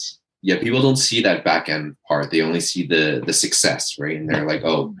people don't see that back end part. They only see the success, right? And they're like,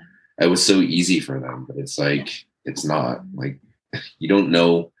 oh, it was so easy for them. But it's like, it's not. Like, you don't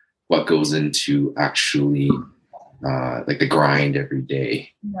know what goes into actually like the grind every day.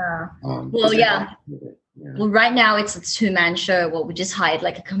 Yeah. Well, right now it's a two-man show. Well, we just hired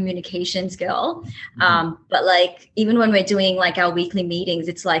like a communications girl. But like, even when we're doing like our weekly meetings,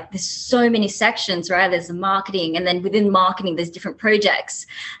 it's like, there's so many sections, right? There's the marketing, and then within marketing, there's different projects,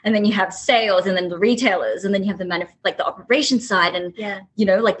 and then you have sales, and then the retailers, and then you have the the operations side, and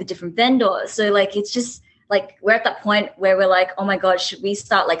like the different vendors. So like, it's just like we're at that point where we're like, oh my god, should we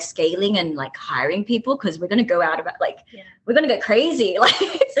start like scaling and like hiring people, because we're gonna go out about like we're gonna get crazy. Like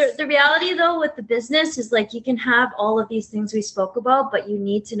the reality though with the business is like you can have all of these things we spoke about, but you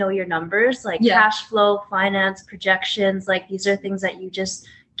need to know your numbers, like cash flow, finance, projections. Like these are things that you just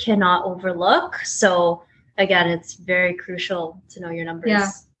cannot overlook. So again, it's very crucial to know your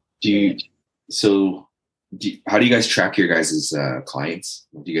numbers. How do you guys track your guys' clients?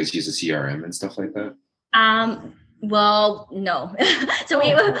 Do you guys use a CRM and stuff like that? Well, no. So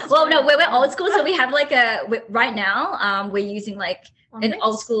we're old school. So we have like right now, we're using like an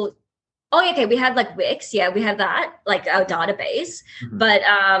old school. Oh, okay. We have like Wix. Yeah, we have that, like our database. Mm-hmm. But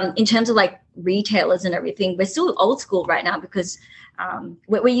in terms of like retailers and everything, we're still old school right now because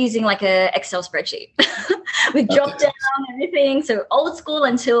we're using like a Excel spreadsheet. We dropped down everything. So old school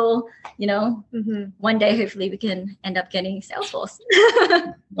until, one day, hopefully we can end up getting Salesforce.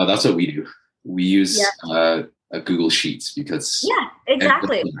 No, that's what we do. We use a Google Sheets because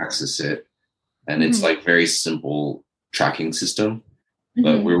exactly access it, and it's like very simple tracking system.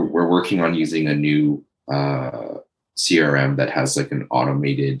 But we're working on using a new CRM that has like an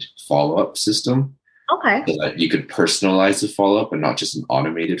automated follow-up system. Okay. So that you could personalize the follow-up and not just an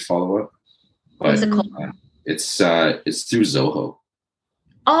automated follow-up. But what's it called? It's through Zoho.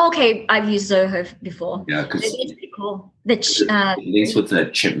 Oh, okay. I've used Zoho before. Yeah, because it's pretty cool. It links with the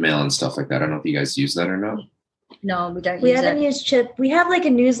chip mail and stuff like that. I don't know if you guys use that or not. No, we don't. We haven't used Chip. We have like a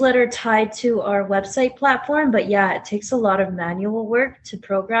newsletter tied to our website platform, but it takes a lot of manual work to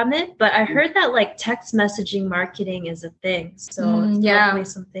program it. But I heard that like text messaging marketing is a thing, so it's definitely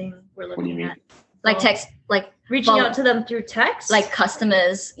something we're looking at. Like text, like reaching out to them through text, like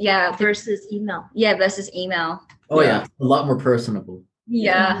customers, versus email. Yeah, versus email. Oh yeah, a lot more personable.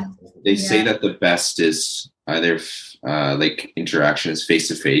 Yeah. They say that the best is either like interaction is face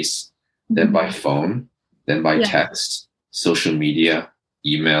to face, then by phone, then by text, social media,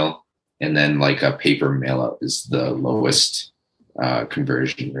 email, and then like a paper mail out is the lowest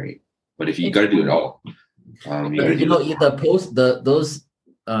conversion rate. But if you got to do it all,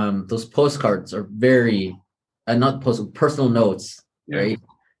 those postcards are very personal notes, right?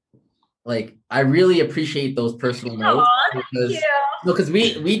 Like I really appreciate those personal notes because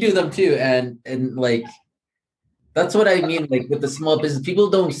we do them too, and like that's what I mean. Like with the small business,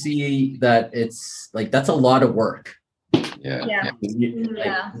 people don't see that it's like that's a lot of work. It's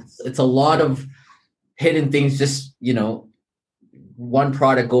a lot of hidden things. Just one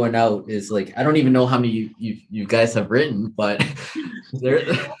product going out is like I don't even know how many you guys have written, but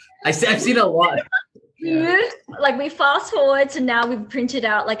I've seen a lot. Like we fast forward to now we've printed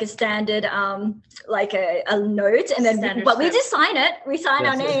out like a standard like a note, and then we just sign it. We sign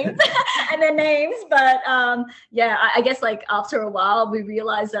our names and their names, but I guess like after a while we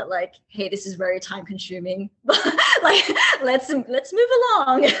realized that like, hey, this is very time consuming. Like let's move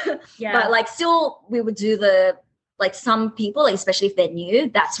along. But like still we would do the like some people, like, especially if they're new,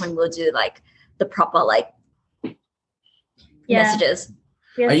 that's when we'll do like the proper like messages.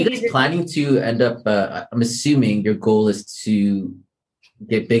 Are you guys planning to end up, I'm assuming your goal is to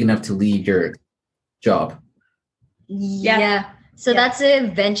get big enough to leave your job? Yeah. So that's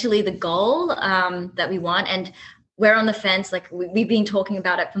eventually the goal that we want. And we're on the fence. Like we've been talking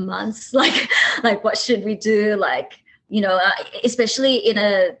about it for months. Like what should we do? Like, especially in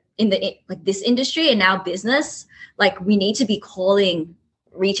this industry and now business, like we need to be calling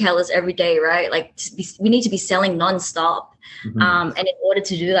retailers every day, right? Like we need to be selling nonstop. And in order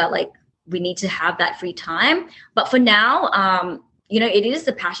to do that, like we need to have that free time. But for now, it is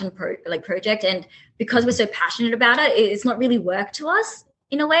a passion project, and because we're so passionate about it, it's not really work to us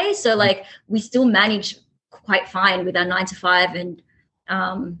in a way. So like we still manage quite fine with our 9 to 5 and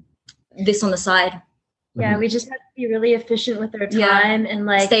this on the side. Yeah, we just have to be really efficient with our time and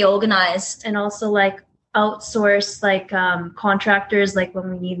like stay organized, and also like outsource like contractors, like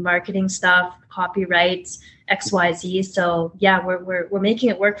when we need marketing stuff, copyrights, XYZ. So we're making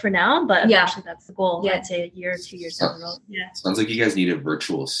it work for now, but eventually that's the goal. I'd say a year or 2 years down the road. Sounds like you guys need a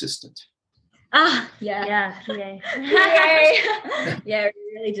virtual assistant. PA. Yeah, we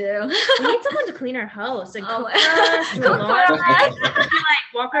really do. We need someone to clean our house and cook us, like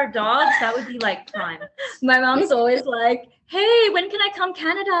walk our dogs. That would be like prime. My mom's always like, hey, when can I come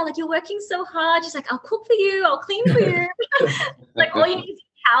Canada? Like, you're working so hard. She's like, I'll cook for you. I'll clean for you. Like, all you need is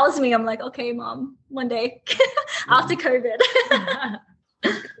house me. I'm like, okay, mom, one day after COVID.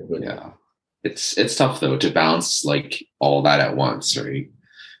 Yeah. It's tough though to balance like all that at once, right?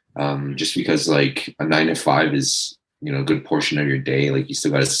 Just because like a 9 to 5 is, a good portion of your day. Like you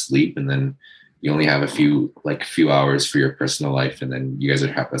still got to sleep, and then you only have a few hours for your personal life, and then you guys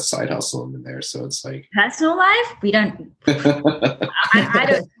would have a side hustle in there. So it's like Personal life? We don't. I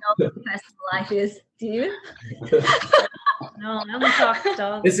don't know what personal life is. Do you? No, I'm a talk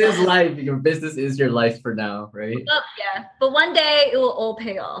dog. This is life. Your business is your life for now, right? But yeah, but one day it will all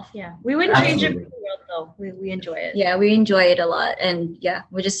pay off. Yeah, we wouldn't change it for Absolutely. the world though. We enjoy it. Yeah, we enjoy it a lot, and yeah,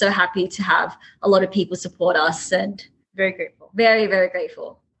 we're just so happy to have a lot of people support us, and Very grateful. very, very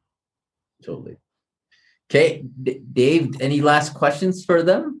grateful. Totally. Okay, Dave, any last questions for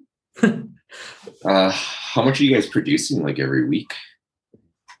them? how much are you guys producing like every week?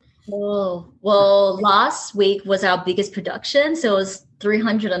 Oh, well, last week was our biggest production, so it was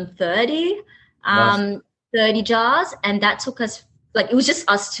 330, Nice. 30 jars, and that took us it was just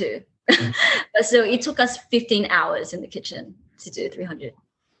us two. But so it took us 15 hours in the kitchen to do 300.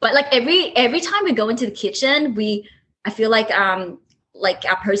 But like every time we go into the kitchen, I feel like our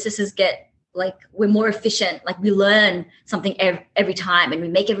processes get we're more efficient. Like we learn something every time, and we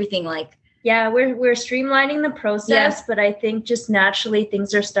make everything Yeah, we're streamlining the process, but I think just naturally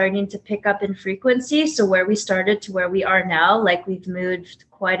things are starting to pick up in frequency. So where we started to where we are now, like we've moved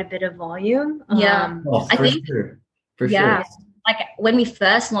quite a bit of volume. Yeah. Oh, I for think- sure. For yeah. sure. Like when we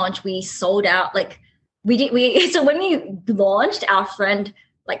first launched, we sold out. So when we launched, our friend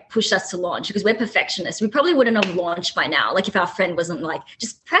pushed us to launch because we're perfectionists. We probably wouldn't have launched by now. Like if our friend wasn't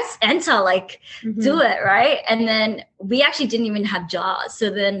just press enter, Mhm. do it, right? And then we actually didn't even have jars. So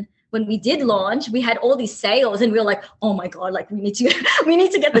then when we did launch, we had all these sales, and we were like, "Oh my god! We need to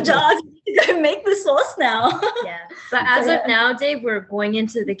get the jars. We need to go make the sauce now." Yeah. But as of now, Dave, we're going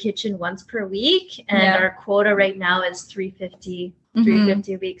into the kitchen once per week, and Yeah. our quota right now is 350.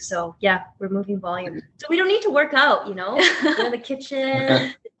 350 a week. So yeah, we're moving volume. So we don't need to work out, We're in the kitchen.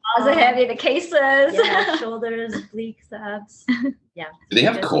 Jars are heavy, the cases. Yeah, shoulders, obliques, abs. Do they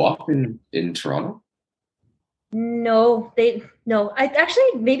have co-op in Toronto? No. I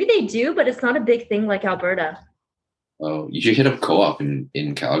actually maybe they do, but it's not a big thing like Alberta. Oh, you should hit up co-op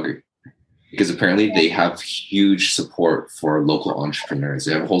in Calgary, because apparently they have huge support for local entrepreneurs.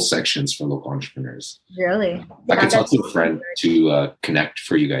 They have whole sections for local entrepreneurs. Really? I could talk that's to a friend to connect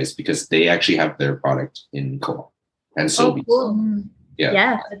for you guys, because they actually have their product in co-op and Sobeys. Cool. Yeah.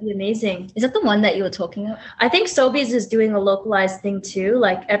 Yeah, that'd be amazing. Is that the one that you were talking about? I think Sobeys is doing a localized thing too.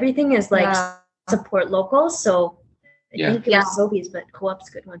 Like everything is Yeah. support local. So I Yeah. think it was Sobeys, but co-op's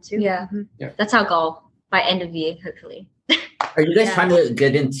a good one too. Yeah. Mhm. That's our goal by end of year, hopefully. Are you guys Yeah. trying to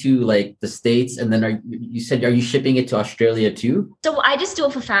get into the States, and then are you shipping it to Australia too? So I just do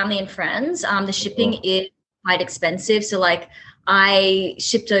it for family and friends. The shipping is quite expensive. So I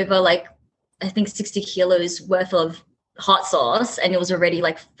shipped over I think 60 kilos worth of hot sauce, and it was already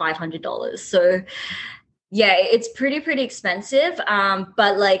 $500. So yeah, it's pretty expensive.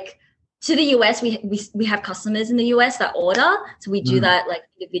 But to the US, we have customers in the US that order. So we do that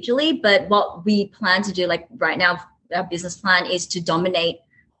individually. But what we plan to do right now, our business plan is to dominate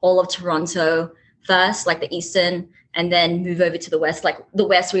all of Toronto first, the Eastern, and then move over to the West. The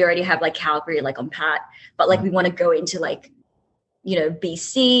West, we already have Calgary, on pat, but we want to go into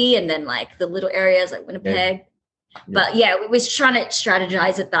BC, and then the little areas like Winnipeg. Yeah. But yeah, we're trying to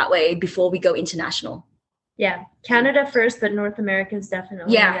strategize it that way before we go international. Yeah. Canada first, but North America is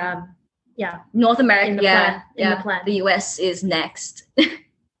definitely North America, In the plan. The US is next.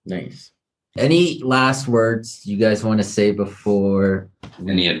 Nice. Any last words you guys want to say before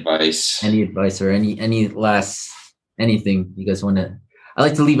Any advice? any advice or any last anything you guys want to? I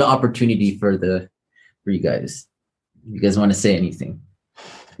like to leave an opportunity for you guys. You guys want to say anything?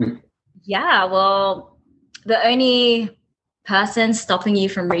 Yeah, well, the only person stopping you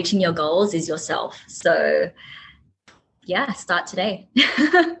from reaching your goals is yourself. So yeah, start today.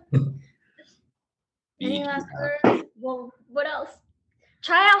 Any last words? Well, what else?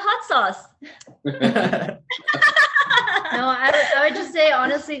 Try out hot sauce. No, I would just say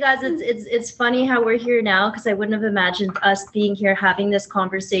honestly, guys, it's funny how we're here now, because I wouldn't have imagined us being here having this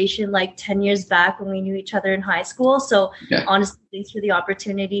conversation 10 years back when we knew each other in high school. So Yeah. honestly, thanks for the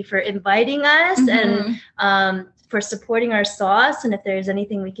opportunity for inviting us Mhm. and for supporting our sauce. And if there's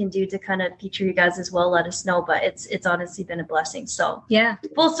anything we can do to kind of feature you guys as well, let us know. But it's honestly been a blessing. So Yeah.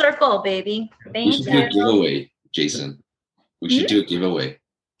 full circle, baby. We Thank should do a you. giveaway, Jason. We should do a giveaway.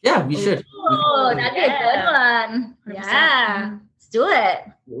 Yeah, we should. Oh, that'd be a good one. 100%. Yeah. Let's do it.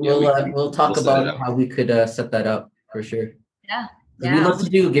 We'll talk we'll set it about up. how we could set that up for sure. Yeah. We Yeah. love to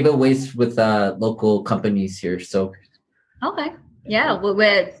do giveaways with local companies here. So Okay. Yeah,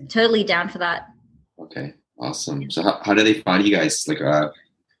 we're totally down for that. Okay, awesome. So how do they find you guys?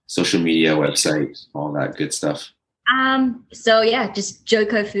 Social media, website, all that good stuff. So yeah, just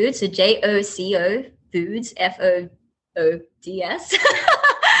Joco Foods. So JOCO Foods, FOODS.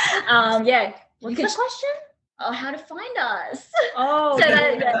 Yeah. What's the question? Oh, how to find us? Oh, So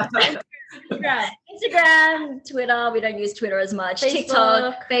okay. that, Instagram, Twitter. We don't use Twitter as much. Facebook.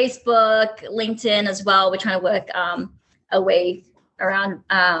 TikTok, Facebook, LinkedIn as well. We're trying to work a way around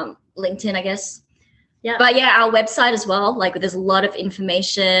LinkedIn, I guess. Yeah. But yeah, our website as well. Like there's a lot of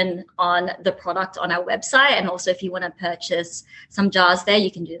information on the product on our website. And also if you want to purchase some jars there,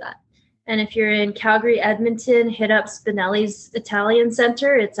 you can do that. And if you're in Calgary, Edmonton, hit up Spinelli's Italian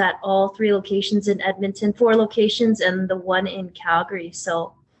Center. It's at all 3 locations in Edmonton, 4 locations, and the 1 in Calgary.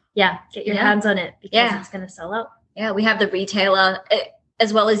 So yeah, get your hands on it because it's going to sell out. Yeah, we have the retailer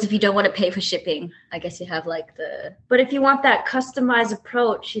as well as if you don't want to pay for shipping. I guess you have like the... But if you want that customized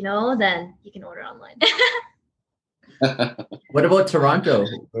approach, then you can order online. What about Toronto?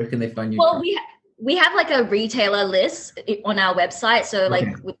 Where can they find you? Well, we have like a retailer list on our website. So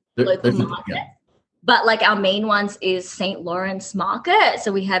like with local market. But like our main ones is St. Lawrence Market.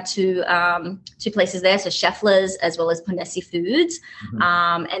 So we have two places there. So Scheffler's as well as Ponesi Foods.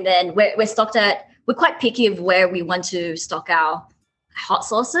 Mm-hmm. And then we're stocked at, we're quite picky of where we want to stock our hot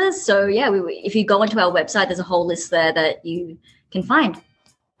sauces. So yeah, if you go onto our website, there's a whole list there that you can find.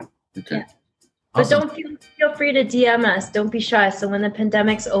 Okay. Yeah. But don't feel free to DM us. Don't be shy. So when the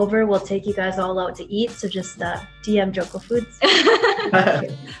pandemic's over, we'll take you guys all out to eat. So just DM Joco Foods.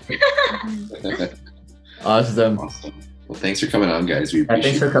 Awesome. Well, thanks for coming on, guys. We appreciate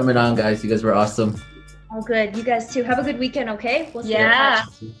Thanks for coming on, guys. You guys were awesome. All good. You guys too. Have a good weekend, okay? We'll see you. Have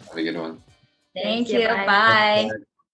a good one. Thank you. Bye.